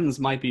humans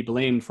might be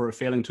blamed for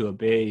failing to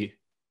obey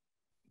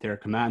their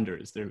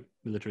commanders, their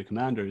military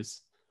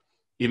commanders,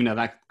 even though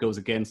that goes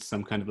against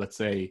some kind of, let's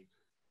say,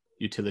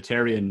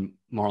 utilitarian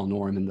moral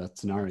norm in that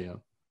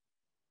scenario.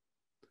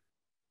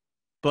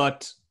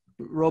 But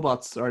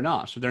robots are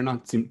not.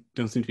 Don't seem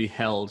to be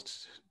held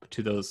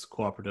to those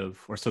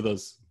cooperative, or so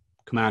those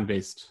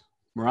command-based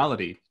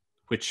morality,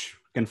 which,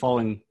 again,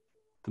 following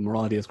the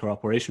morality as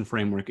cooperation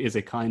framework, is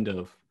a kind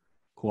of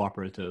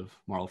cooperative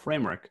moral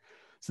framework.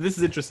 So this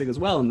is interesting as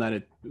well, in that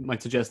it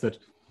might suggest that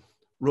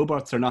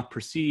robots are not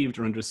perceived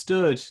or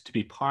understood to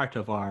be part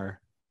of our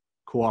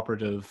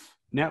cooperative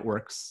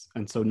networks,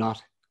 and so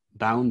not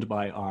bound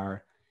by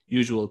our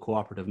usual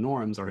cooperative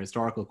norms or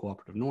historical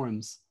cooperative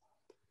norms.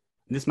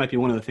 And this might be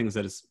one of the things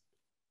that is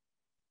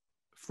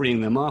freeing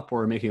them up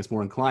or making us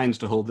more inclined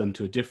to hold them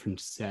to a different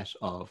set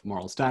of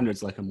moral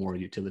standards, like a more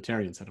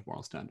utilitarian set of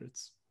moral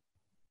standards.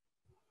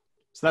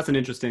 So that's an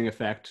interesting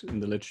effect in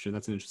the literature.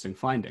 That's an interesting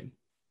finding.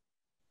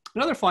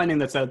 Another finding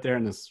that's out there,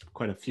 and there's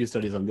quite a few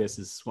studies on this,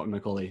 is what we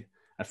might call a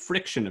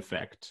friction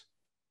effect.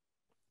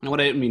 And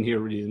what I mean here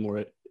really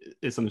more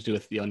is something to do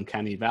with the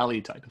uncanny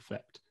valley type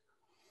effect,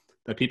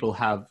 that people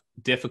have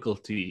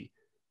difficulty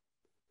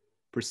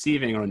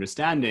perceiving or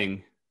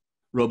understanding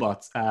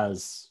robots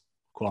as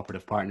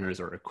cooperative partners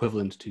or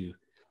equivalent to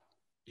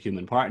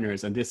human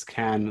partners, and this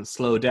can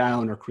slow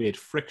down or create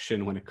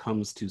friction when it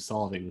comes to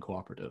solving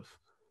cooperative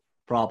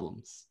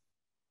problems.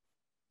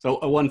 So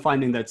one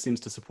finding that seems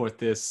to support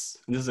this,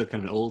 and this is a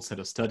kind of an old set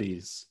of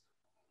studies,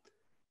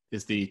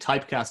 is the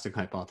typecasting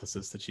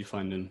hypothesis that you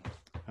find in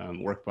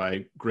work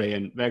by Gray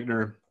and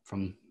Wegener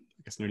from,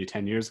 I guess, nearly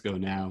 10 years ago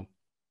now,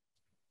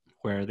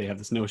 where they have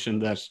this notion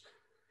that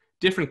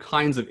different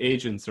kinds of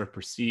agents are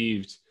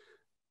perceived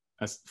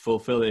as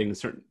fulfilling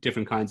certain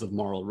different kinds of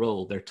moral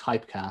role. They're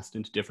typecast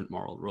into different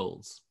moral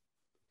roles.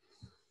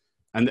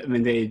 And I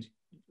mean, they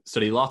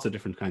study lots of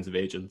different kinds of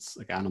agents,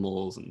 like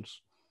animals and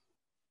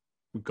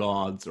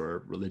gods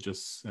or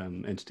religious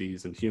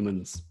entities and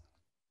humans,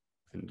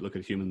 and look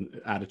at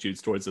human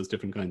attitudes towards those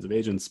different kinds of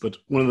agents. But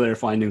one of their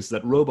findings is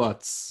that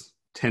robots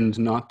tend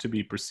not to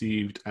be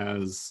perceived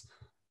as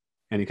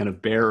any kind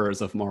of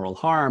bearers of moral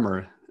harm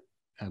or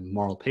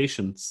moral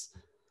patience,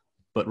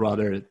 but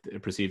rather they're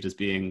perceived as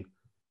being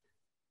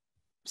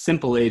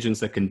simple agents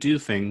that can do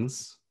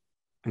things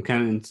and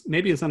can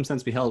maybe in some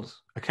sense be held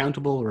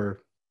accountable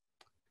or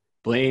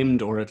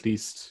blamed, or at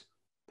least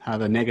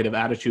have a negative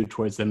attitude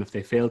towards them if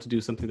they fail to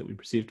do something that we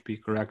perceive to be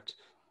correct,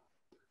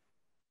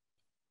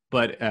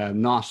 but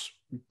not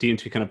deemed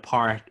to be kind of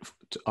part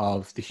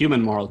of the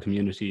human moral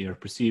community or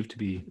perceived to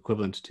be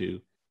equivalent to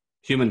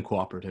human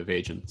cooperative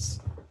agents.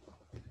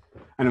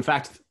 And in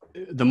fact,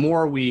 the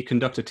more we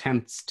conduct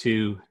attempts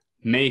to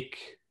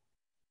make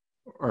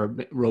or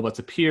robots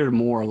appear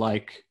more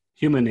like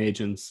human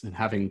agents and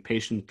having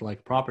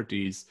patient-like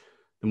properties,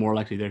 the more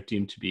likely they're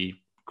deemed to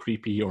be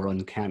creepy or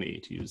uncanny,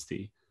 to use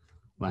the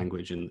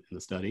language in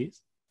the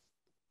studies.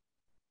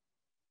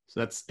 So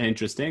that's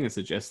interesting. It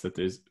suggests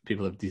that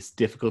people have this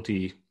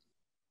difficulty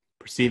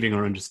perceiving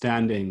or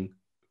understanding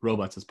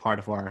robots as part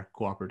of our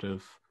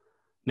cooperative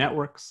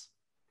networks.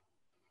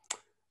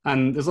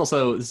 And there's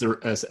also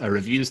a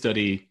review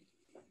study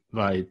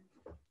by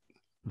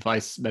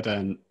Weiss, Mehta,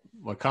 and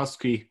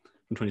Wachowski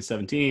from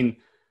 2017,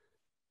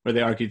 where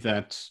they argued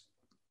that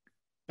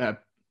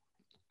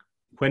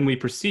when we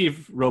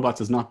perceive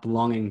robots as not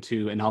belonging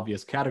to an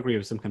obvious category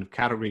or some kind of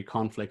category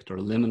conflict or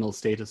liminal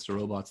status to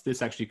robots,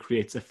 this actually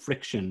creates a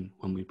friction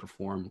when we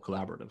perform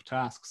collaborative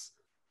tasks,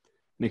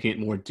 making it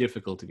more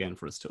difficult again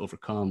for us to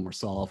overcome or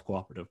solve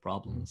cooperative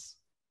problems.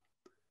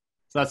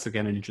 So that's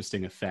again an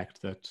interesting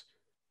effect that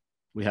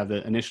we have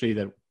initially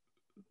that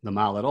the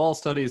Mal et al.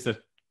 Studies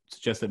that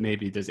suggest that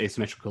maybe there's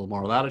asymmetrical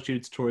moral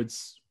attitudes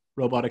towards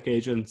robotic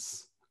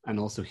agents, and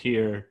also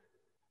here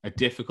a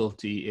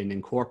difficulty in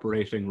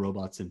incorporating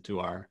robots into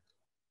our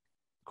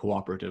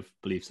cooperative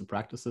beliefs and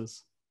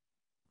practices.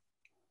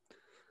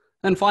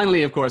 And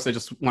finally, of course, I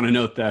just want to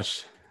note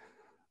that,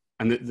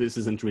 and this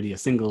isn't really a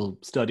single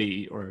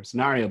study or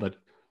scenario, but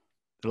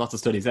there are lots of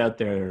studies out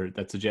there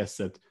that suggest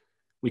that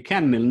we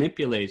can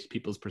manipulate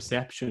people's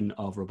perception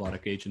of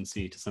robotic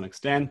agency to some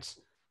extent.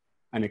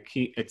 And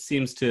it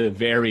seems to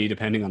vary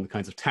depending on the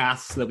kinds of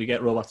tasks that we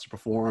get robots to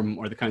perform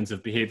or the kinds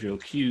of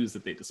behavioral cues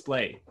that they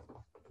display.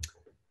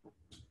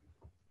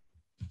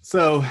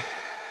 So,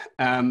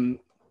 I know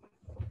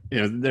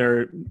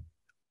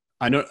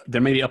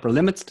there may be upper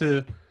limits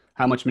to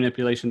how much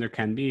manipulation there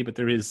can be, but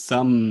there is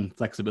some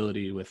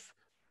flexibility with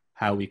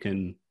how we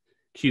can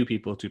cue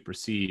people to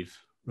perceive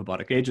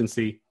robotic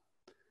agency.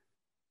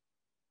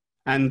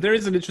 And there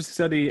is an interesting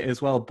study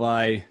as well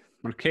by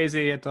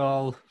Marchese et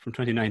al. From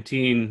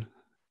 2019,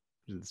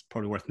 it's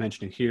probably worth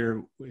mentioning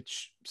here,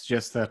 which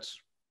suggests that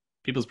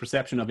people's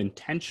perception of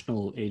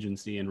intentional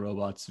agency in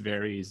robots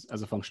varies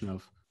as a function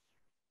of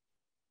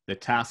the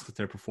tasks that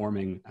they're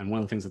performing. And one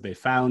of the things that they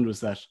found was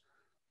that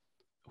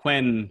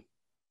when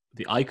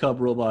the iCub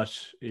robot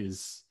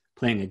is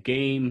playing a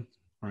game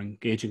or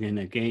engaging in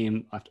a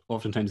game,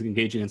 oftentimes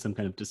engaging in some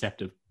kind of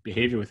deceptive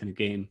behavior within a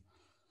game,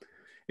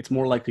 it's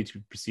more likely to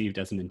be perceived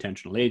as an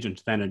intentional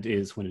agent than it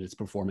is when it is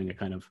performing a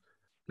kind of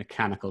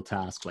mechanical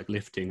task like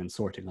lifting and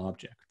sorting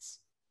objects.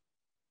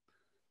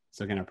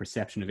 So again, our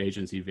perception of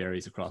agency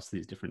varies across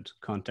these different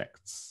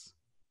contexts.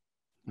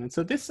 And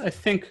so this, I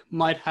think,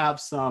 might have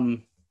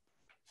some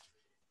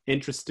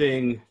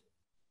interesting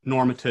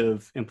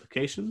normative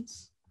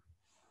implications.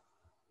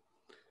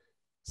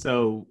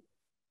 So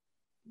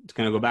to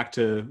kind of go back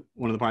to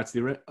one of the parts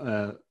of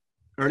the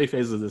early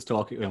phases of this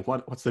talk,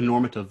 what's the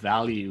normative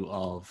value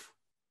of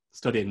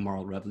studying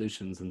moral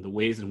revolutions and the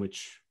ways in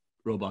which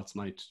robots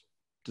might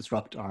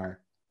disrupt our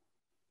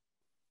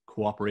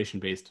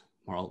cooperation-based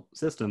moral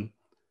system?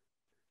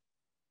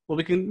 Well,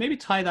 we can maybe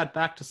tie that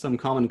back to some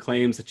common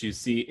claims that you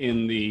see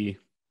in the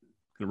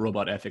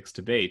robot ethics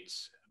debate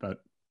about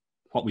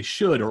what we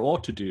should or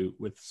ought to do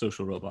with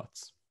social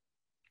robots.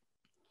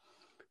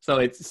 So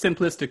it's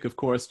simplistic, of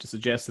course, to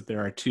suggest that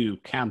there are two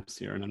camps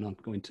here, and I'm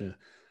not going to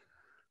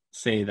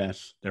say that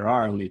there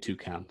are only two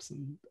camps.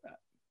 And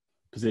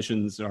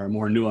positions are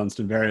more nuanced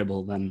and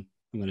variable than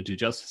I'm going to do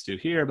justice to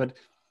here. But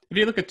if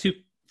you look at two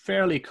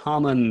fairly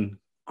common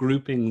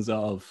groupings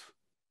of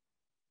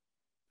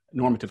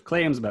normative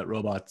claims about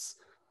robots,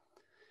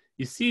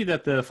 you see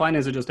that the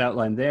findings are just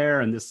outlined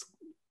there, and this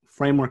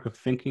framework of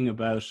thinking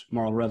about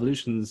moral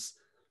revolutions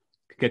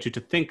can get you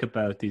to think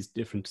about these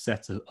different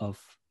sets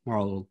of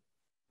moral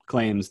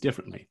claims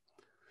differently.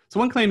 So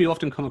one claim you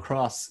often come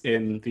across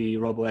in the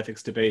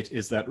roboethics debate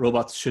is that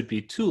robots should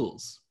be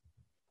tools,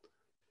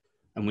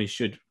 and we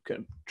should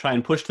try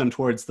and push them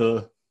towards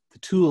the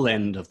tool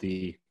end of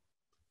the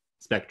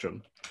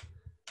spectrum.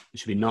 They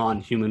should be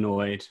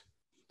non-humanoid.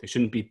 They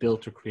shouldn't be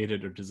built or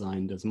created or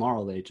designed as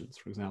moral agents,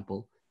 for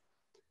example.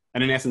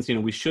 And in essence,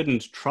 we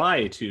shouldn't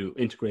try to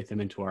integrate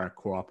them into our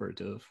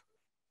cooperative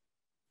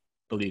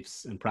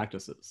beliefs and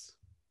practices.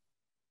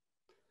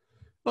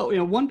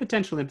 Well, one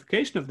potential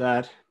implication of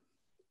that,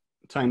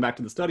 tying back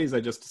to the studies I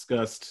just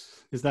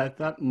discussed, is that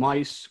that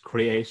might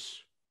create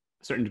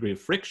a certain degree of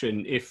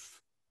friction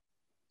if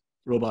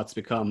robots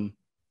become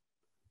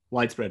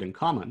widespread and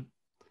common,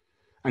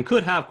 and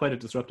could have quite a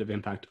disruptive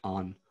impact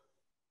on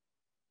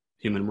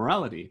human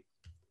morality.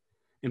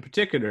 In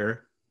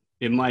particular,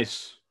 we might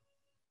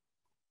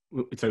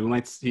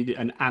see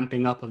an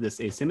amping up of this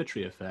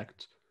asymmetry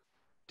effect.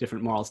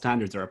 Different moral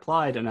standards are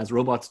applied, and as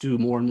robots do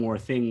more and more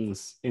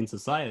things in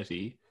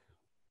society,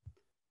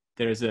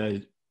 there's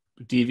a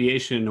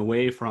deviation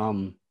away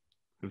from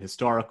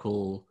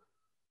historical,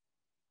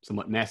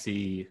 somewhat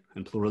messy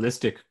and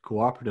pluralistic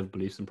cooperative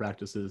beliefs and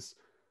practices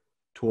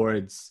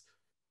towards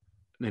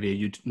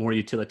maybe a more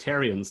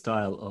utilitarian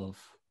style of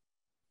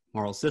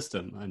moral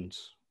system and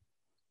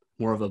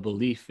more of a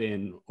belief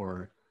in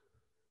or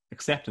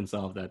acceptance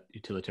of that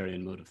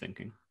utilitarian mode of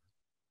thinking.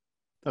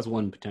 That's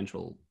one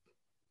potential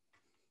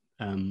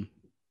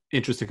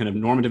interesting kind of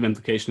normative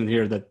implication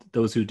here, that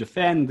those who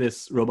defend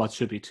this robots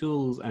should be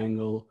tools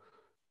angle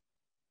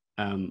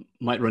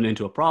might run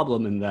into a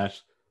problem in that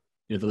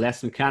the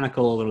less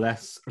mechanical,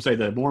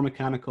 the more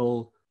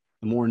mechanical,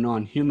 the more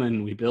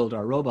non-human we build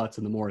our robots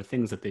and the more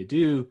things that they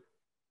do,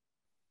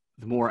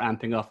 the more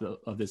amping up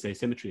of this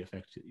asymmetry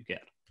effect that you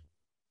get.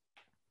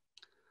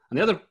 And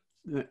the other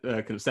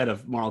kind of set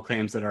of moral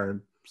claims that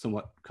are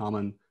somewhat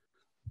common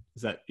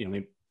is that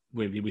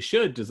maybe we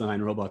should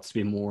design robots to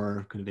be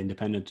more kind of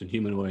independent and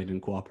humanoid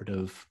and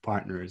cooperative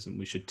partners, and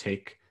we should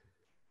take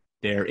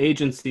their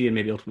agency and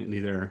maybe ultimately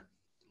their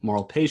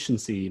moral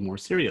patiency more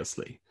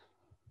seriously.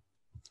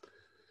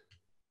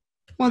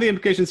 One of the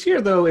implications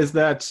here, though, is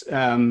that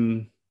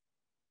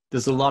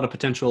there's a lot of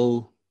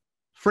potential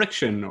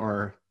friction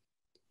or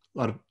a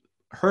lot of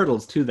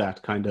hurdles to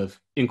that kind of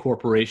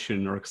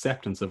incorporation or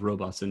acceptance of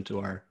robots into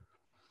our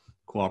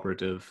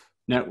cooperative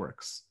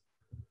networks.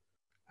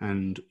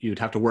 And you'd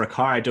have to work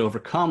hard to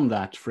overcome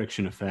that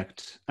friction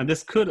effect. And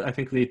this could, I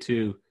think, lead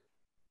to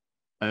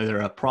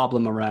either a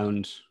problem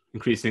around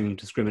increasing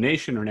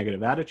discrimination or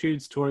negative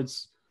attitudes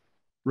towards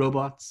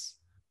robots,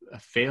 a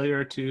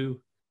failure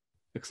to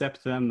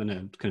accept them, and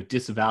a kind of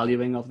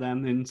disvaluing of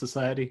them in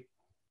society,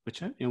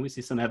 which, you know, we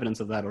see some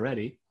evidence of that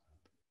already.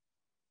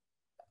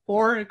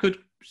 Or it could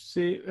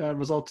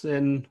result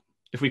in,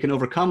 if we can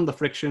overcome the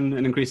friction,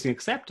 and increasing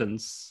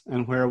acceptance,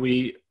 and where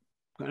we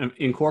kind of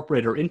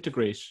incorporate or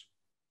integrate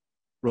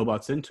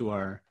robots into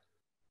our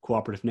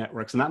cooperative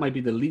networks. And that might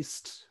be the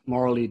least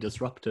morally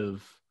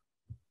disruptive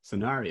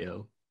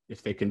scenario,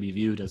 if they can be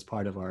viewed as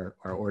part of our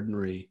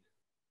ordinary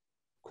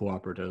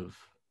cooperative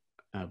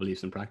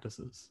beliefs and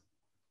practices.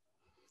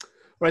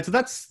 All right, so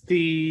that's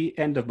the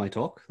end of my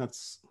talk.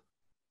 That's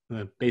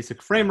the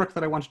basic framework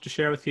that I wanted to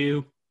share with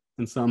you,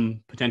 and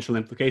some potential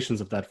implications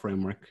of that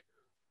framework.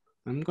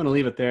 I'm going to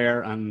leave it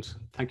there, and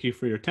thank you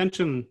for your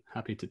attention.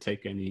 Happy to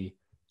take any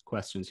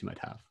questions you might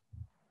have.